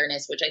that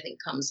awareness, which I think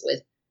comes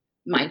with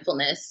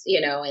mindfulness,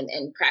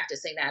 and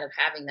practicing that of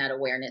having that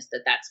awareness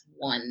that that's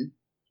one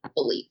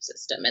belief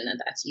system and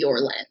that that's your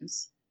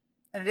lens.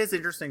 And it is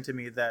interesting to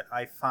me that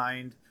I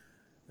find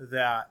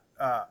that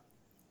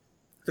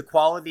the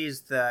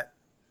qualities that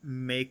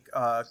make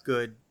a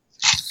good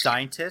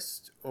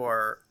scientist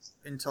or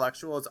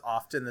intellectual is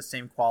often the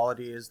same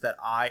qualities that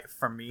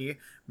for me,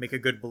 make a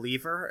good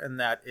believer, and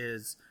that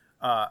is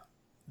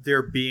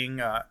there being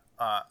a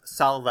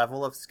solid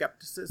level of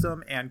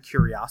skepticism and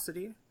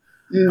curiosity.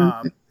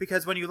 Mm-hmm.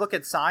 Because when you look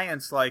at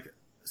science, like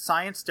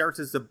science starts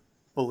as a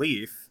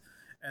belief,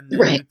 and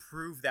then you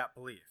prove that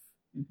belief,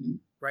 mm-hmm.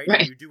 right?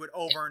 And you do it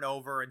over and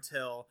over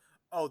until,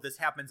 oh, this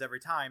happens every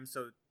time,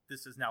 so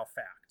this is now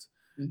fact.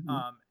 Mm-hmm.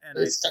 And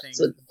it starts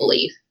with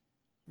belief,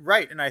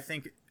 right? And I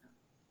think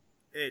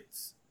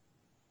it's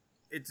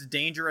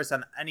dangerous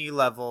on any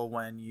level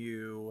when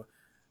you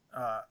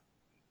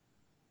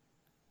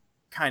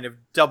kind of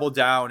double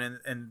down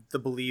and the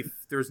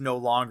belief there's no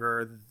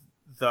longer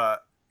the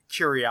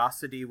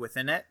curiosity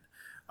within it,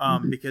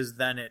 mm-hmm. because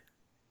then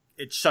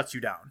it shuts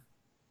you down,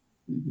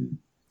 mm-hmm.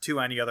 to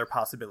any other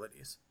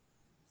possibilities.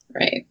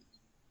 Right.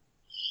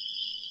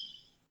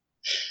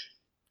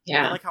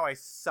 Yeah. I like how I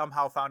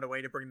somehow found a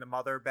way to bring the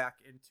mother back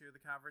into the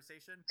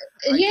conversation.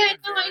 I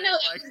know.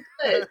 Like...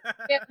 That was good.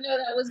 Yeah, no,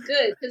 that was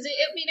good. Because,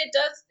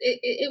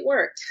 it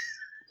worked.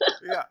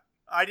 Yeah.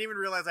 I didn't even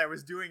realize I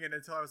was doing it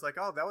until I was like,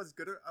 oh, that was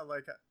good. That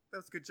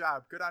was a good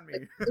job. Good on me.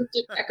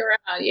 Back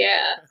around,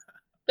 yeah.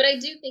 But I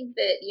do think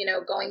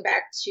that, going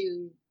back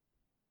to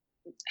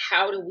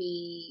how do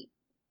we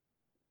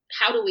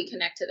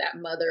connect to that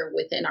mother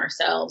within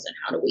ourselves, and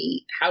how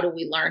do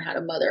we learn how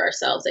to mother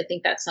ourselves? I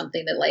think that's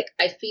something that, like,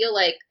 I feel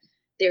like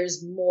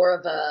there's more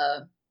of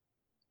a,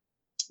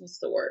 what's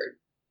the word?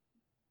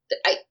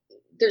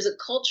 There's a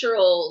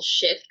cultural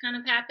shift kind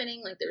of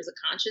happening. Like there's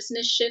a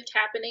consciousness shift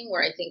happening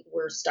where I think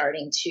we're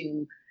starting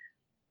to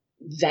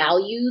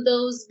value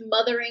those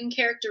mothering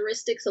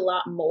characteristics a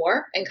lot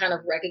more, and kind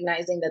of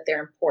recognizing that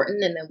they're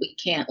important, and then we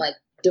can't like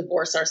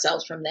divorce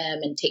ourselves from them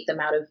and take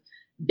them out of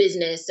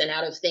business and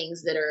out of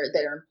things that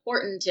are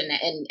important,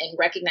 and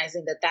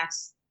recognizing that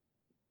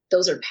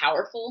those are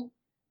powerful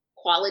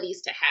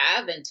qualities to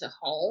have and to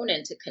hone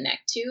and to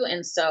connect to.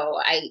 And so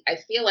I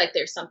feel like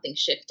there's something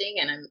shifting,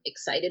 and I'm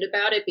excited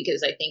about it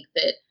because I think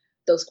that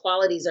those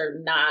qualities are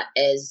not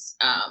as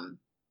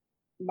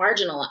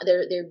marginal.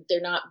 They're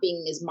not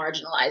being as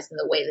marginalized in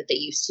the way that they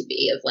used to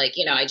be, of like,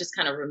 I just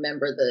kind of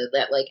remember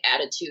that like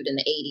attitude in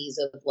the 80s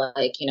of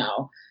like,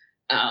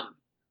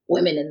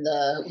 women in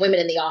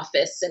the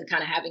office and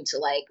kind of having to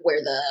like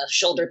wear the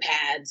shoulder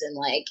pads and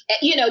like,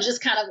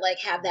 just kind of like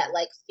have that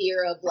like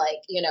fear of like,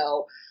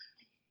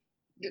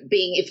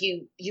 being, if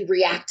you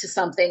react to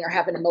something or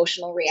have an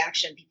emotional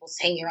reaction, people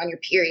saying you're on your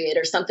period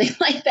or something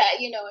like that,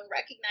 and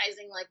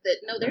recognizing like that,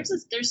 no,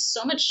 there's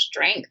so much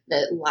strength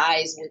that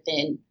lies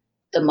within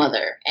the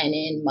mother and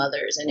in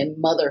mothers and in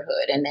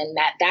motherhood. And then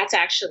that's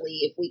actually,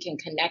 if we can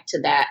connect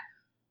to that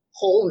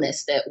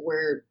wholeness, that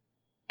we're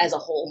as a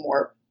whole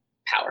more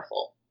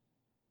powerful.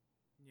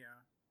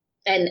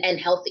 And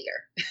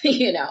healthier,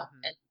 mm-hmm.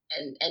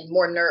 and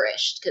more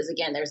nourished. Because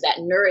again, there's that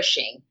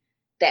nourishing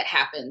that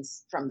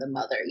happens from the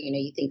mother.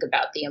 You think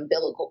about the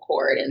umbilical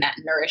cord and that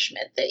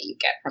nourishment that you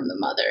get from the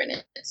mother.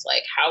 And it's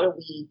like, how do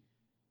we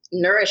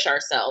nourish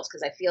ourselves?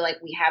 Because I feel like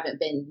we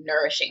haven't been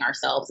nourishing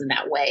ourselves in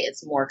that way.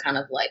 It's more kind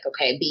of like,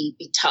 okay, be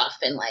tough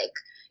and like,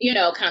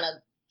 kind of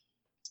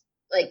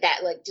like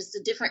that, like just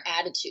a different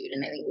attitude.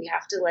 And I think we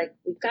have to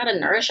we've got to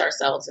nourish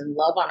ourselves and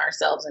love on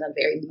ourselves in a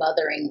very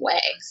mothering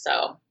way.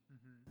 So.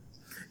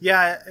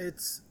 Yeah,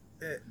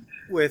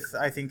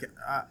 I think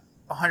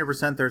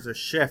 100% there's a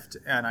shift,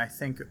 and I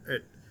think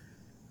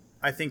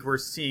we're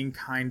seeing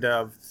kind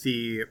of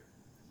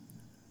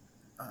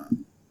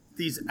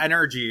these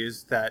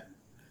energies that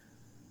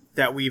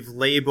we've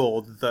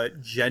labeled the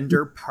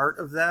gender part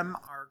of them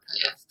are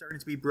kind of starting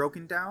to be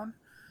broken down,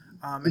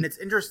 and it's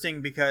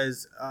interesting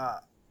because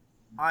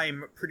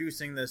I'm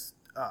producing this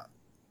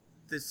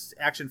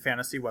action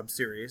fantasy web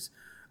series,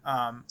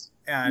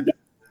 and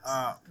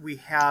we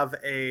have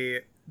a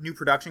new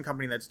production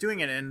company that's doing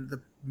it, and the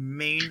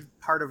main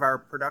part of our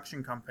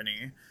production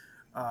company,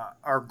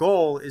 our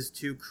goal is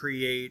to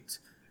create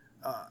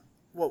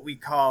what we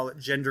call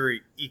gender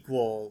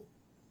equal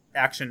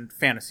action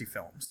fantasy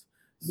films.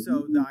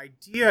 So the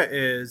idea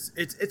is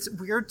it's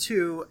weird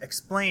to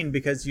explain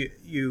because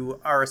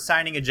you are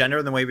assigning a gender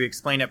in the way we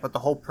explain it, but the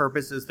whole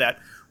purpose is that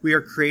we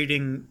are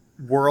creating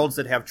worlds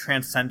that have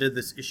transcended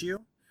this issue.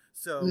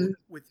 So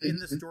within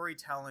the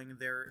storytelling,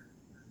 there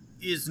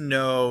is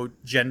no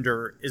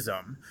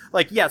genderism.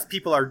 Like, yes,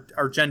 people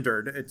are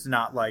gendered. It's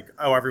not like,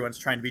 oh, everyone's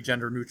trying to be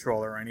gender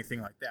neutral or anything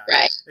like that.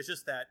 Right. It's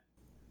just that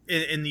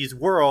in these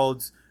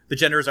worlds, the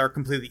genders are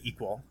completely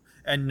equal.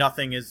 And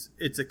nothing is,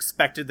 it's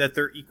expected that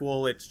they're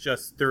equal. It's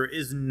just, there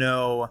is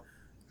no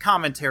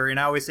commentary. And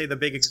I always say the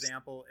big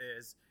example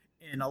is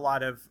in a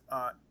lot of,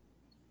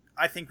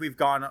 I think we've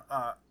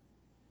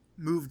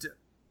moved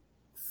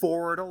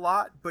forward a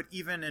lot, but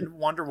even in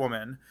Wonder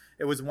Woman,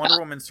 it was Wonder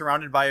Woman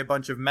surrounded by a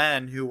bunch of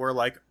men who were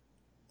like,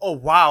 oh,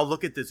 wow,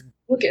 look at this.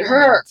 Look at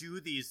her do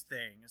these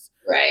things.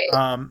 Right.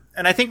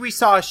 And I think we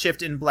saw a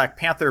shift in Black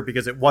Panther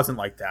because it wasn't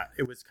like that.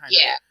 It was kind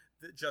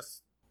of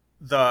just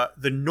the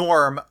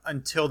norm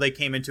until they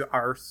came into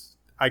our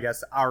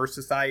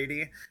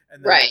society,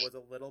 and then there was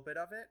a little bit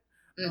of it.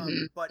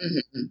 But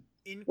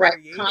in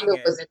creating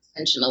Wakanda was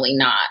intentionally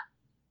not.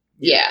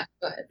 Yeah.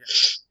 Go ahead.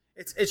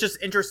 Yeah. It's just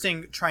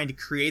interesting trying to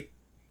create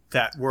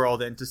that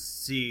world and to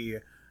see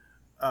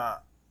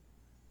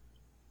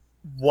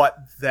what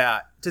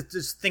that, to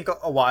just think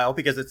a while,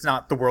 because it's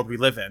not the world we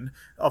live in,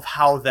 of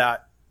how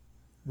that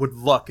would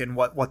look and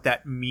what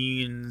that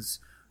means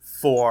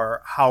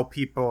for how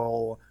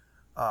people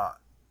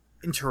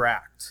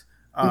interact,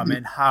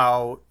 and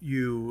how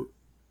you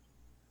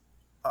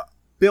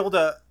build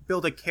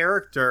a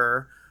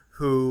character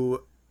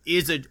who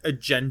is a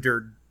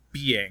gendered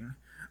being,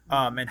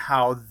 and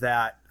how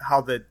the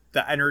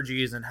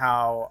energies and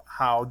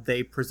how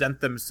they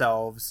present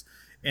themselves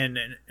in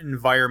an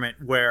environment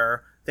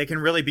where they can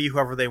really be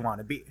whoever they want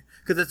to be.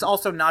 Because it's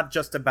also not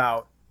just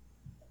about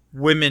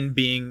women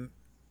being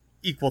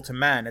equal to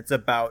men. It's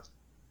about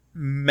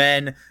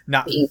men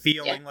not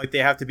feeling like they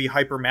have to be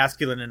hyper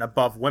masculine and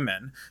above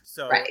women.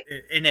 So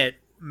in it,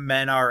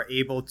 men are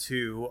able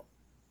to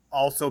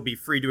also be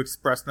free to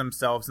express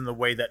themselves in the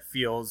way that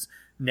feels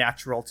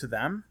natural to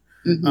them.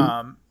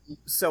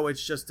 So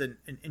it's just an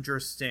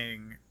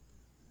interesting,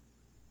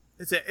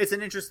 it's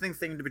an interesting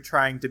thing to be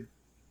trying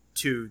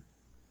to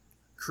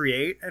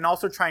create, and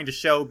also trying to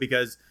show,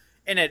 because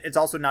in it, it's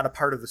also not a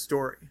part of the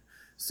story.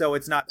 So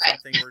it's not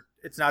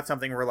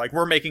something where like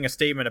we're making a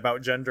statement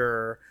about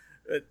gender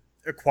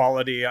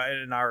equality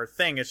in our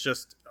thing. It's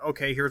just,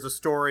 okay, here's a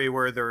story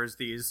where there's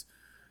these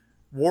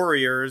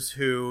warriors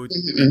who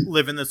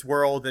live in this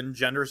world, and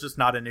gender is just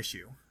not an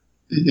issue.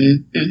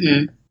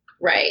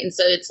 Right. And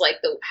so it's like,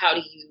 how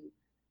do you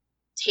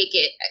take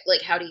it,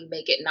 like, how do you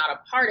make it not a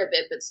part of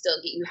it, but still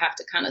you have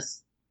to kind of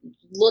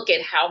look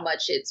at how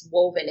much it's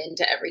woven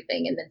into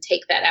everything, and then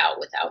take that out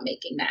without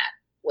making that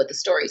what the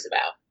story's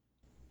about.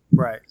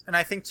 Right. And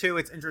I think too,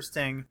 it's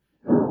interesting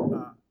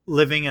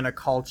living in a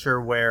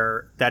culture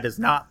where that is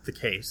not the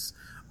case,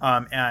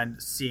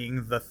 and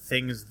seeing the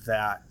things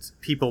that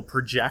people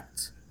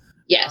project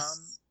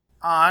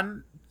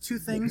on to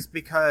things,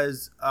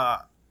 because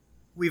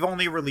we've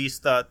only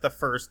released the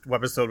first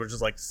webisode, which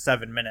is like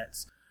 7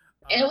 minutes.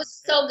 And it was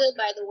so good,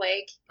 by the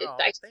way. I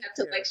have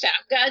to shout.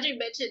 I'm glad you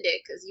mentioned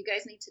it, because you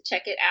guys need to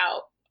check it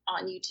out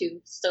on YouTube.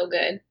 So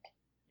good.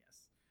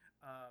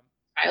 Yes.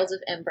 Trials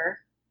of Ember.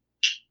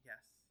 Yes.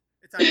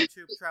 It's on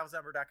YouTube,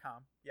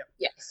 trialsember.com. Yep.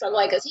 Yes. So I'm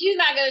like, because he's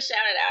not going to shout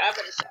it out. I'm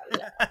going to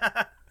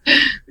shout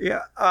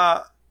it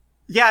out.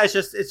 Yeah.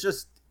 It's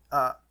just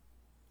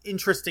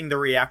interesting, the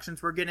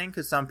reactions we're getting,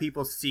 because some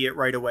people see it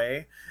right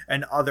away,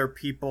 and other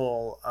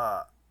people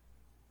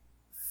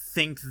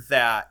think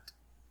that,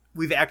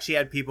 we've actually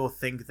had people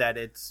think that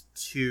it's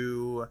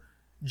too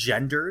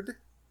gendered,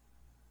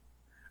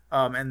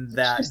 and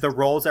that the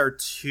roles are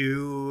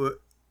too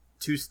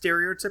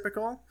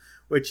stereotypical,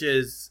 which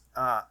is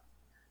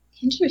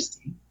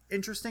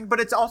interesting. But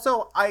it's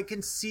also, I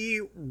can see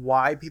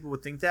why people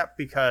would think that,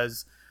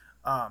 because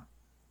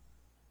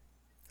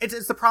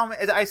it's the problem.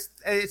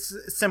 It's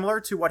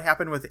similar to what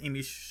happened with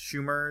Amy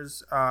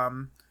Schumer's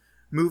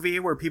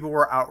movie, where people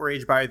were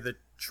outraged by the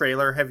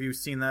trailer. Have you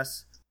seen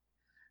this?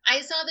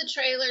 I saw the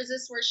trailers.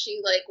 This where she,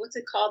 like, what's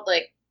it called?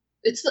 Like,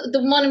 it's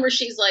the one where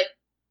she's like,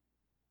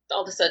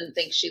 all of a sudden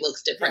thinks she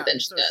looks different than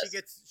she does.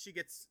 She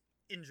gets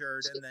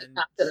injured, and then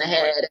knocked in the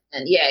head,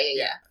 and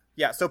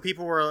yeah. So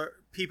people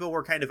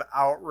were kind of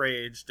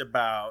outraged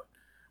about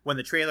when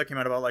the trailer came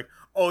out, about like,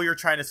 oh, you're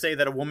trying to say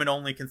that a woman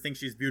only can think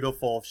she's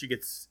beautiful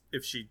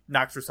if she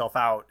knocks herself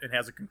out and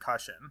has a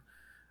concussion,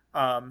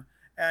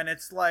 and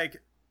it's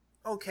like,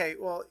 okay,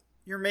 well,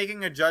 you're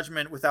making a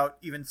judgment without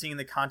even seeing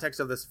the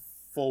context of this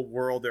full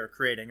world they're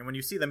creating. And when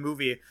you see the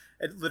movie,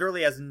 it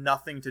literally has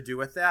nothing to do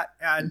with that.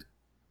 And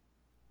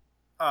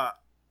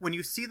when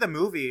you see the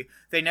movie,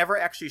 they never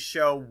actually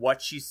show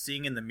what she's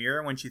seeing in the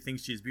mirror when she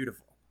thinks she's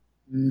beautiful.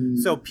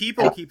 So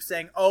people keep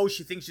saying, oh,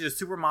 she thinks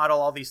she's a supermodel,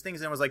 all these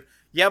things. And it was like,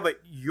 yeah, but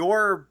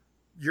your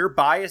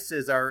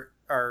biases are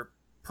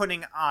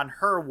putting on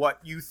her what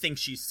you think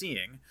she's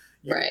seeing.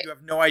 You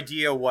have no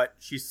idea what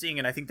she's seeing.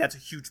 And I think that's a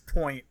huge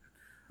point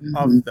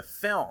of the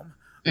film.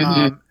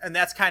 Mm-hmm. And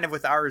that's kind of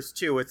with ours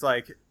too. It's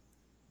like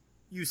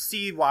you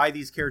see why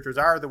these characters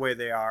are the way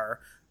they are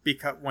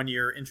because when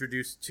you're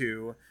introduced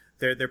to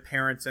their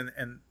parents and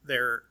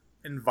their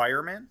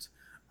environment.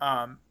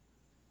 But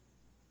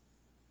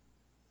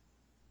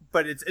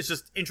it's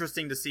just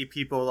interesting to see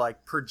people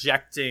like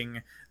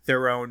projecting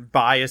their own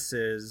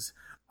biases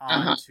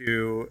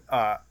onto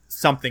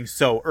something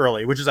so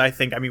early, which is, I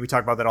think, I mean, we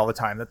talk about that all the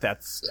time,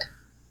 that's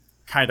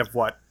kind of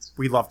what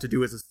we love to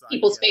do as a society.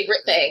 People's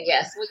favorite thing.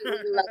 Yes, we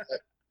love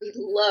it. We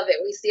love it.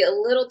 We see a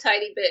little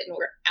tiny bit and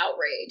we're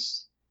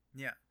outraged.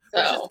 Yeah. So.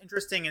 It's just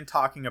interesting in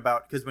talking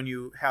about, because when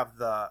you have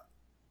the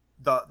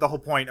whole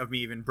point of me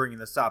even bringing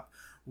this up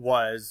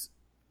was,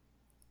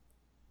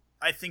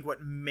 I think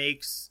what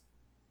makes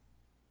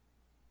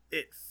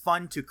it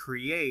fun to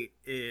create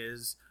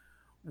is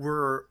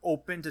we're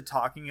open to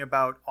talking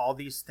about all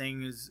these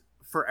things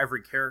for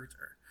every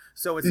character.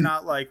 So it's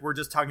not like we're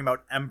just talking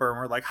about Ember and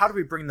we're like, how do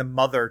we bring the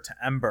mother to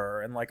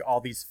Ember, and like all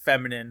these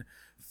feminine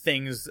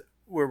things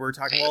where we're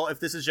talking, well,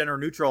 if this is gender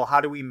neutral, how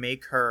do we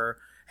make her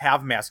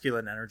have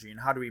masculine energy,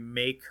 and how do we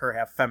make her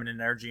have feminine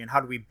energy, and how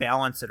do we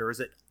balance it, or is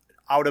it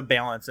out of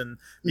balance, and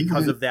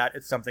because of that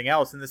it's something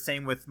else? And the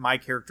same with my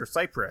character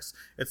Cypress.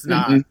 It's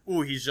not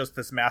he's just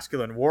this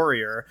masculine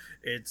warrior.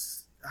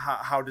 It's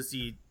how does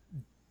he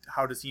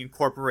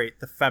incorporate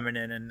the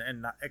feminine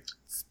and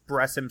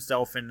express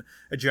himself in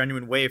a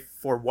genuine way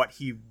for what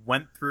he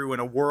went through in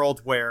a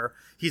world where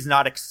he's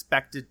not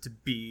expected to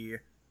be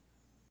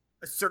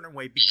a certain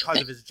way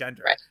because of his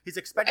gender. Right. He's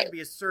expected to be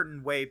a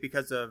certain way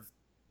because of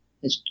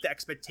the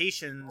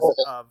expectations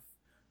of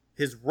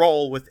his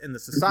role within the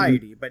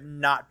society, but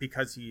not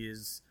because he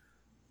is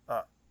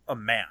a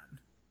man.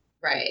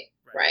 Right.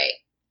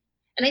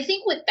 And I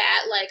think with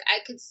that, like,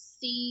 I could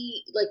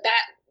see like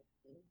that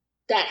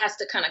has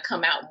to kind of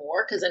come out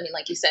more, because I mean,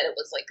 like you said, it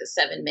was like a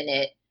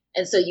 7-minute,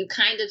 and so you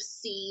kind of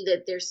see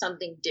that there's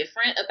something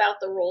different about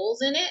the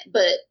roles in it.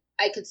 But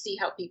I could see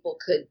how people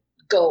could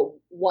go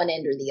one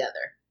end or the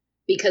other,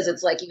 because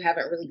it's like you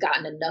haven't really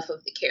gotten enough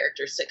of the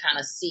characters to kind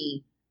of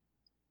see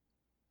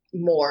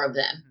more of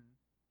them.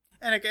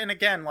 And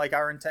again, like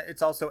our intent,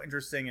 it's also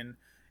interesting in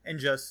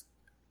just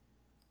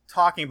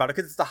talking about it,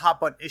 because it's the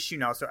hot button issue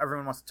now, so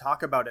everyone wants to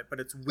talk about it.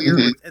 But it's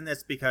weird in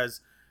this because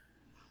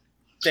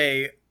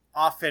we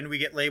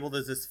get labeled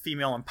as this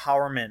female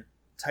empowerment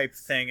type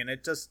thing, and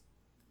it just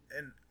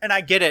and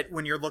I get it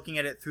when you're looking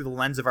at it through the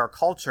lens of our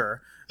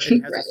culture.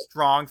 It has a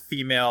strong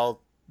female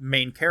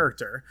main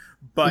character,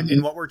 but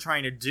in what we're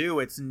trying to do,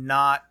 it's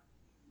not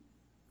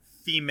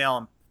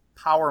female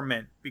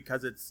empowerment,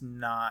 because it's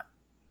not.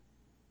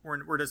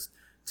 We're just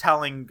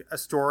telling a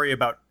story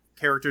about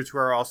characters who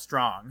are all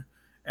strong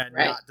and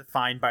not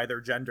defined by their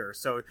gender.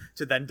 So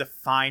to then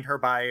define her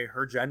by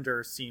her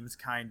gender seems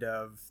kind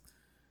of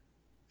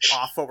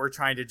off what we're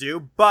trying to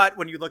do. But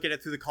when you look at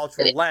it through the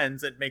cultural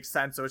lens, it makes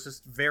sense. So it's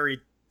just very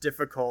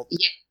difficult.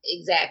 Yeah,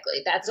 exactly.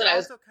 That's what I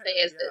was going to say,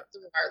 is that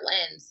through our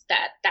lens,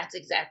 that's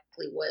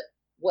exactly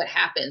what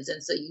happens.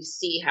 And so you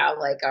see how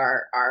like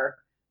our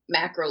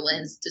macro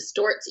lens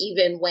distorts,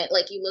 even when,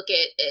 like, you look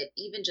at it,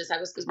 even just,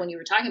 because when you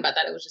were talking about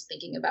that, I was just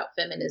thinking about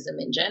feminism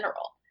in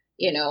general,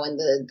 and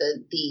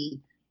the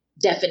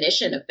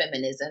definition of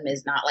feminism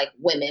is not like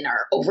women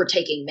are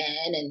overtaking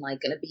men and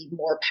like going to be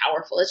more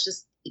powerful. It's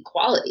just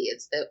equality.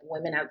 It's that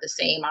women have the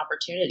same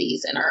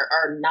opportunities and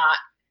are not,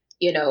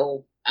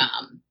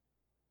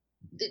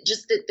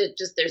 just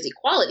there's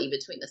equality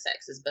between the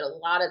sexes. But a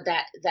lot of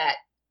that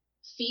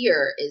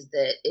fear is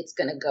that it's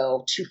going to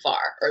go too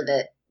far, or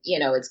that,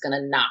 it's going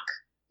to knock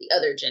the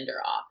other gender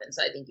off. And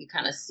so I think you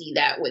kind of see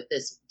that with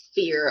this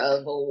fear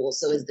of,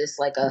 so is this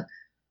like a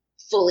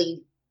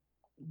fully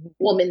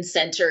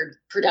woman-centered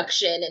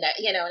production? And,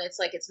 and it's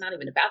like, it's not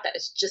even about that.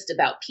 It's just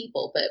about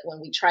people. But when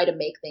we try to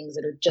make things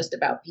that are just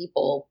about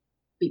people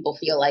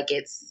feel like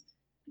it's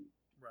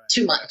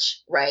too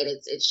much, right?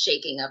 It's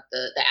shaking up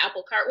the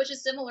apple cart, which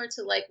is similar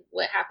to like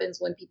what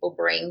happens when people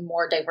bring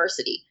more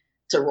diversity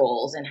to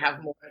roles and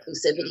have more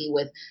inclusivity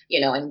with,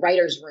 in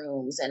writers'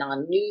 rooms and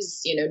on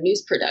news,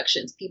 news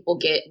productions. People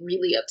get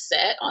really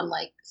upset on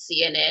like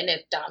CNN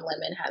if Don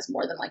Lemon has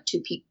more than like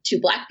two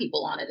Black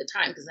people on at a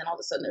time, because then all of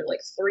a sudden there are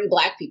like 3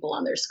 Black people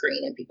on their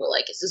screen, and people are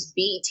like, is this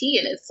BET?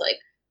 And it's like,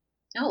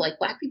 no, like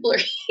Black people are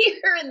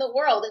here in the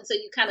world. And so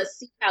you kind of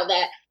see how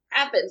that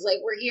happens. Like,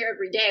 we're here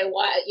every day.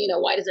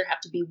 Why does there have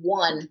to be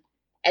one?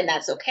 And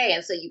that's okay.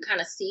 And so you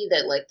kind of see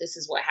that, like, this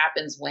is what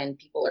happens when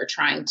people are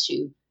trying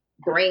to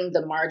bring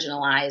the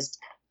marginalized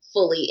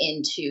fully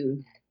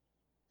into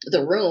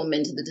the room,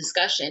 into the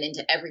discussion,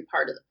 into every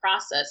part of the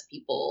process.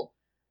 People,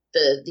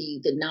 the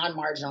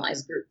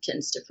non-marginalized group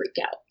tends to freak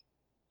out.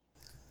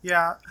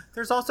 Yeah,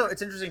 there's also,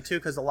 it's interesting too,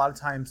 because a lot of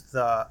times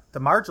the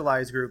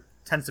marginalized group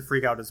tends to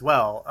freak out as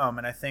well.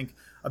 And I think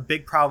a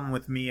big problem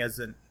with me as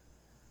an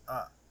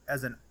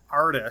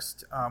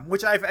artist,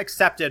 which I've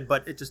accepted,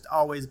 but it just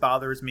always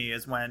bothers me,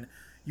 is when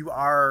you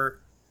are,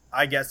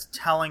 I guess,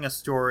 telling a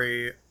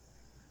story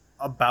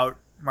about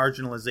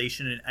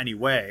marginalization in any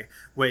way,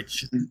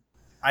 which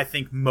I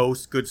think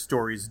most good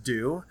stories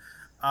do.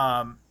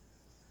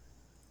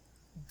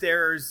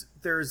 there's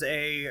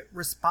a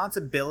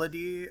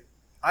responsibility.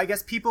 I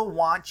guess people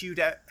want you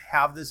to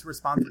have this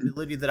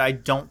responsibility that I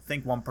don't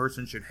think one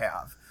person should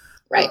have.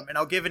 Right. And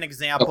I'll give an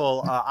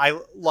example. I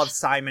Love,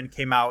 Simon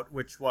came out,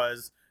 which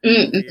was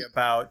a movie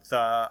about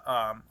the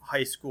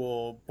high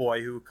school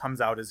boy who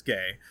comes out as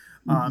gay.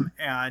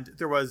 And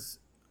there was,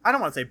 I don't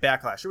want to say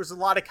backlash. There was a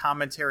lot of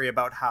commentary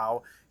about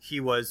how he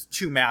was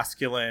too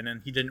masculine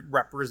and he didn't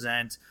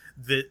represent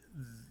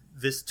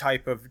this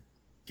type of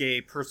gay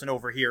person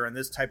over here and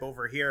this type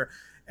over here.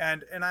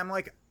 And I'm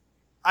like,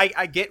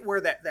 I get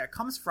where that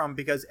comes from,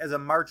 because as a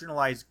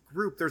marginalized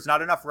group, there's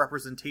not enough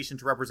representation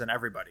to represent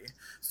everybody.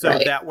 So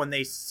that when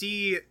they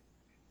see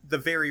the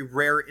very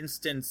rare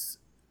instance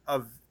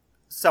of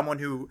someone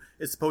who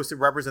is supposed to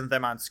represent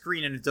them on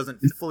screen and it doesn't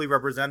fully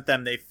represent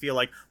them, they feel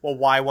like, well,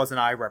 why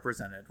wasn't I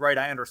represented? Right?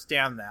 I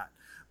understand that.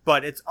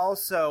 But it's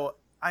also,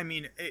 I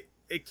mean,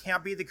 it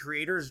can't be the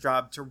creator's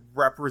job to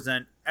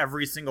represent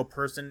every single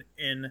person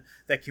in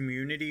that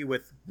community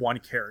with one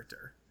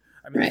character.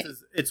 I mean,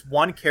 it's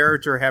one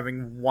character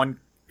having one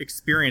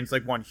experience,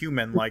 like one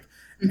human, like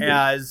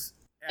as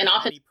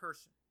often, any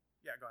person.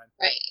 Yeah, go ahead.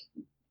 Right.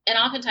 And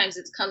oftentimes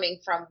it's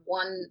coming from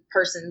one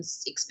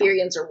person's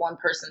experience or one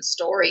person's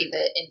story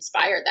that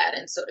inspired that.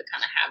 And so to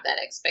kind of have that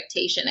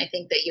expectation, I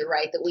think that you're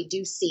right, that we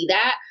do see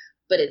that,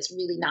 but it's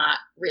really not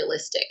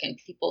realistic. And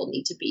people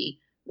need to be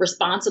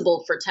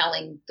responsible for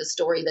telling the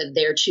story that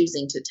they're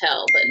choosing to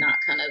tell, but not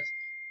kind of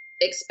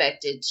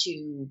expected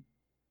to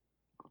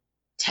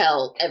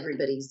tell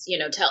everybody's,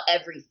 tell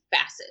every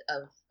facet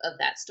of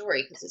that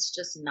story, because it's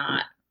just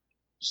not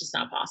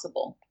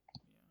possible,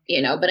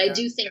 but I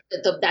do think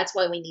that that's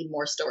why we need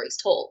more stories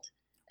told.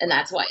 And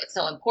that's why it's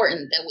so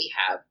important that we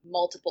have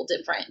multiple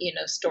different,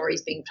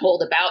 stories being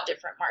told about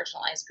different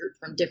marginalized groups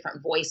from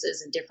different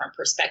voices and different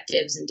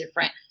perspectives and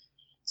different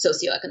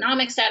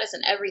socioeconomic status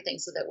and everything,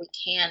 so that we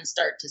can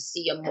start to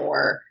see a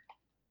more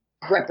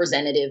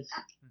representative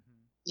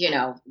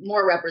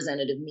more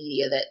representative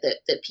media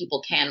that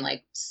people can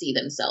like see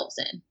themselves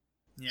in.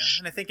 Yeah.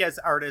 And I think as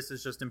artists,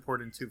 it's just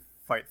important to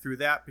fight through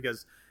that,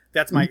 because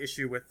that's my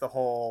issue with the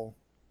whole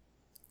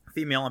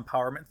female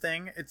empowerment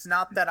thing. It's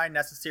not that I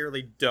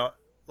necessarily don't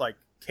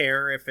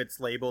care if it's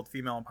labeled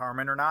female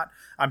empowerment or not.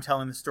 I'm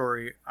telling the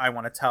story I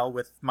want to tell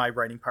with my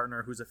writing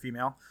partner who's a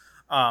female.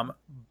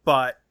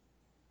 But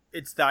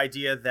it's the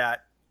idea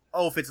that,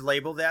 if it's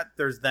labeled that,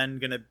 we're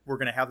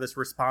going to have this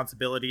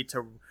responsibility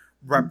to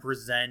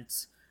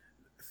represent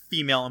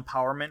female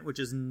empowerment, which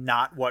is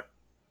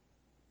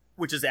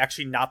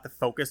actually not the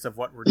focus of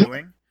what we're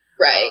doing.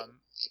 Right.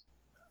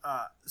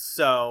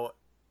 So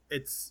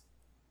it's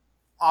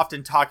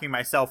often talking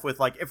myself with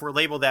like, if we're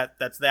labeled that,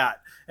 that's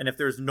that. And if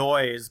there's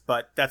noise,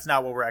 but that's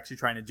not what we're actually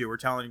trying to do. We're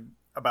trying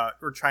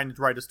to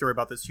write a story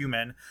about this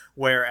human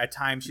where at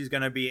times she's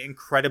going to be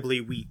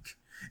incredibly weak.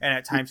 And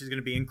at times she's going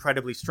to be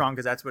incredibly strong,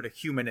 because that's what a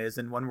human is.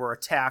 And when we're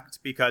attacked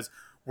because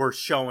we're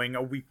showing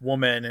a weak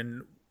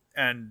woman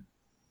and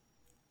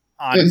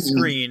on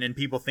screen, and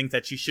people think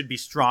that she should be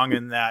strong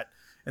in that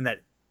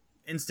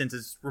instance,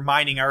 is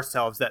reminding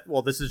ourselves that,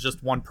 well, this is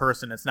just one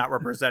person. It's not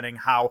representing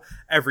how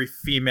every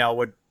female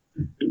would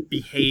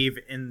behave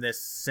in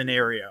this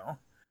scenario.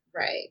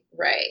 Right.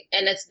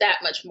 And it's that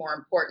much more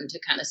important to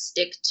kind of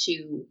stick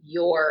to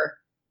your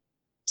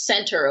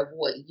center of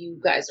what you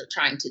guys are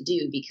trying to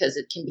do, because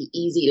it can be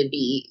easy to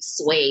be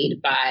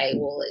swayed by,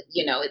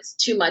 it's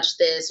too much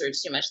this or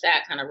it's too much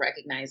that, kind of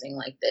recognizing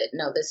like that,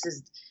 no,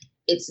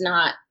 it's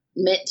not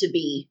meant to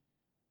be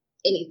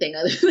anything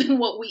other than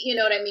what we,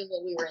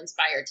 what we were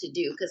inspired to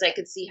do. Because I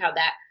could see how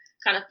that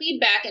kind of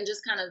feedback and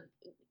just kind of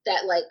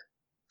that, like,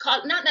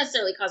 not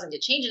necessarily causing to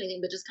change anything,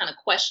 but just kind of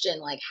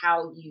question like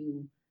how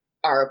you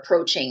are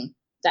approaching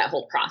that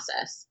whole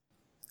process.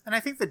 And I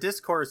think the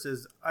discourse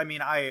is,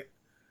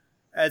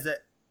 as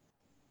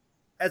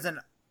an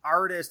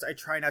artist, I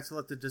try not to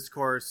let the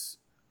discourse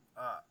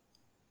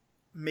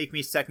make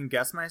me second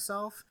guess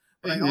myself,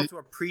 but I also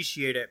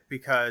appreciate it,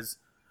 because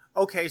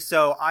okay,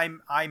 so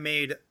I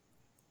made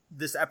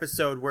this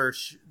episode where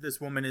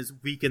this woman is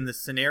weak in this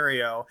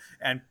scenario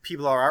and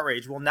people are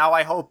outraged. Well, now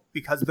I hope,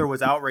 because there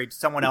was outrage,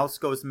 someone else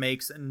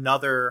makes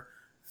another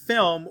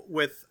film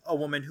with a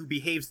woman who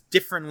behaves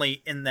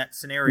differently in that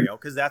scenario,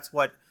 because that's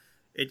what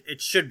it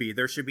should be.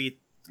 There should be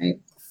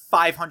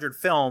 500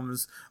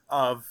 films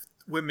of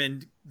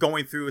women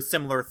going through a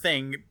similar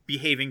thing,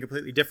 behaving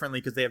completely differently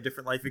because they have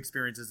different life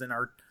experiences and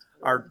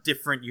are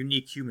different,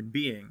 unique human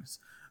beings.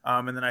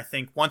 And then I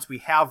think once we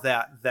have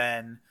that,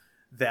 then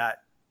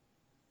that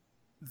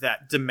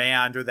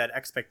demand or that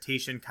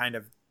expectation kind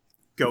of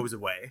goes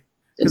away.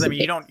 Because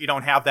you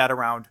don't have that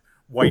around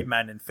white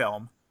men in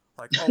film.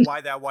 Like, oh,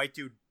 why that white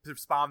dude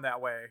respond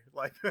that way?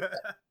 Like,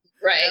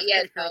 right?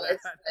 Yeah, no,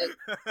 it's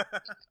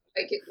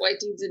like white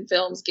dudes in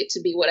films get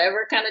to be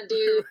whatever kind of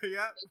dude they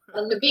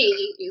want him to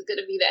be. He's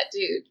gonna be that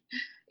dude.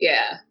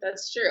 Yeah,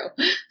 that's true.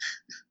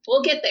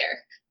 We'll get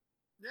there.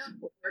 Yeah,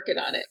 we're working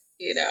on it.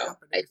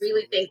 I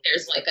really think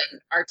there's like an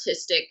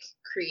artistic,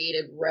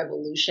 creative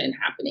revolution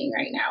happening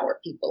right now, where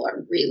people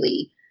are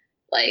really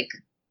like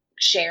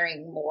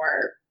sharing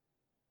more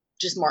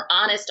just more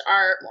honest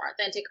art, more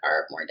authentic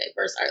art, more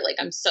diverse art. Like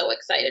I'm so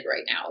excited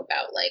right now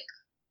about like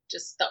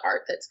just the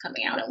art that's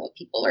coming out and what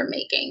people are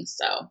making.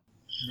 So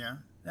yeah,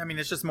 I mean,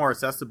 it's just more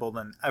accessible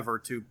than ever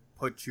to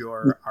put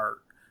your art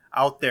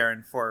out there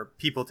and for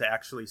people to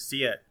actually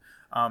see it.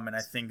 And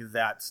I think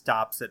that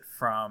stops it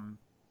from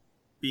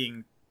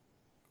being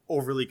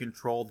overly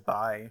controlled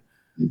by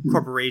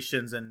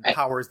corporations and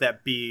powers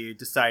that be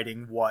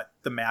deciding what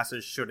the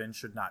masses should and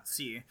should not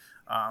see,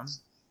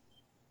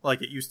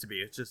 like it used to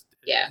be. It just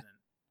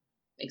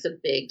makes a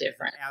big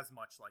difference. As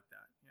much like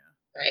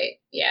that, right?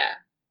 Yeah.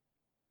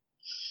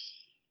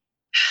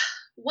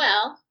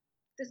 Well,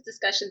 this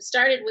discussion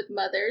started with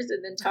mothers,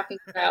 and then talking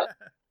about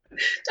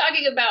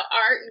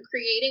art and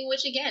creating,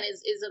 which again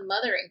is a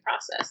mothering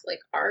process. Like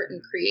art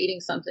and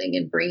creating something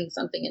and bringing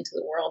something into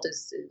the world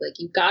is like,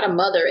 you got to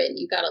mother it and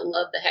you got to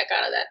love the heck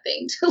out of that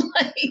thing to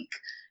like,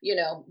 you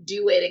know,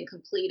 do it and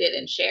complete it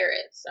and share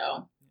it.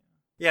 So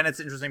yeah, and it's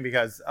interesting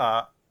because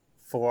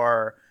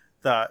for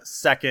the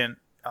second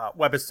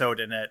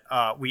webisode in it,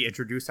 we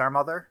introduce our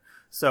mother.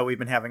 So we've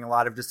been having a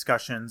lot of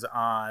discussions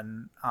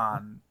on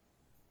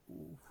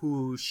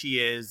who she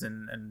is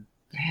and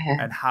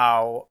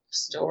how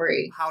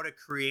to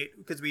create,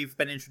 because we've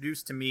been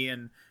introduced to me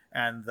and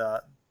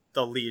the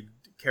lead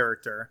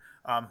character,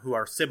 who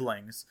are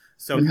siblings.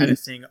 So kind of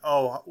seeing,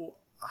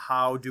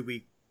 how do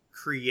we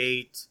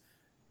create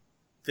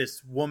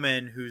this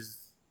woman who's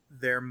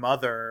their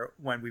mother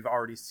when we've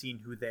already seen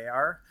who they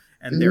are,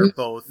 and they're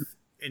both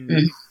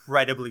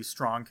incredibly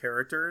strong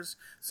characters.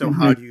 So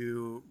how do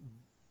you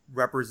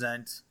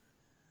represent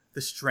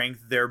the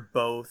strength they're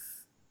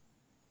both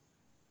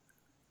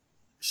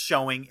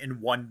showing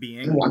in one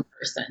being, one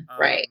person,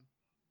 right?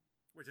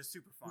 Which is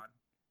super fun.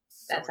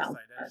 That sounds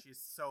fun. She's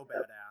so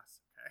badass.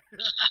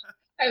 Okay.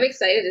 I'm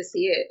excited to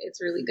see it.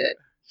 It's really good.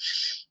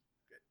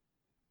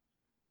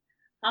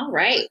 All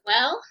right.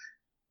 Well,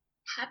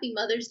 happy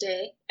Mother's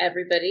Day,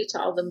 everybody,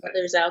 to all the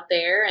mothers out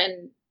there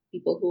and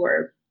people who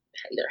are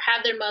either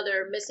have their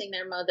mother, missing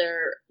their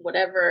mother,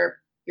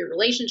 whatever your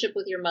relationship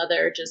with your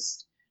mother,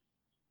 just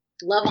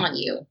love on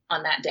you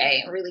on that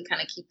day and really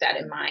kind of keep that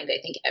in mind. I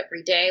think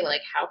every day,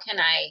 like, how can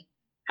I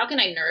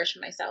nourish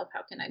myself?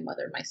 How can I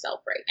mother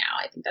myself right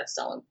now? I think that's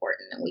so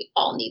important, and we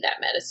all need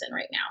that medicine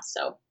right now.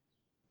 So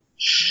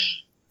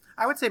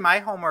I would say my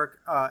homework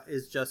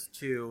is just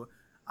to,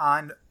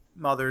 on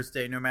Mother's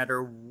Day, no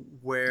matter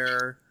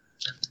where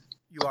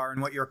you are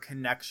and what your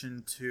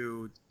connection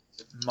to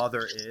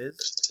mother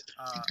is,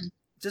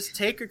 just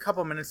take a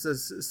couple minutes to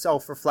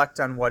self-reflect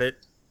on what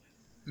it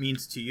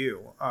means to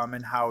you,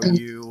 and how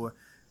you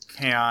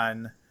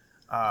can,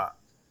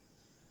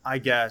 I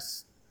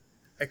guess,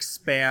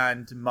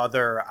 expand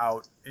mother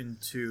out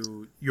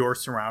into your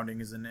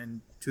surroundings and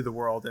into the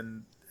world,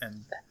 and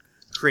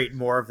create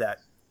more of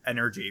that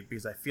energy,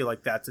 because I feel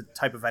like that's a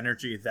type of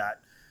energy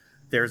that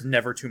there's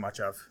never too much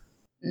of.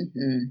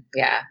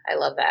 Yeah, I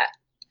love that.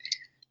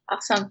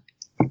 Awesome.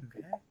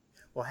 Okay.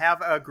 Well,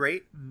 have a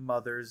great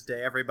Mother's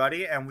Day,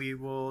 everybody, and we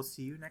will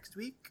see you next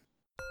week.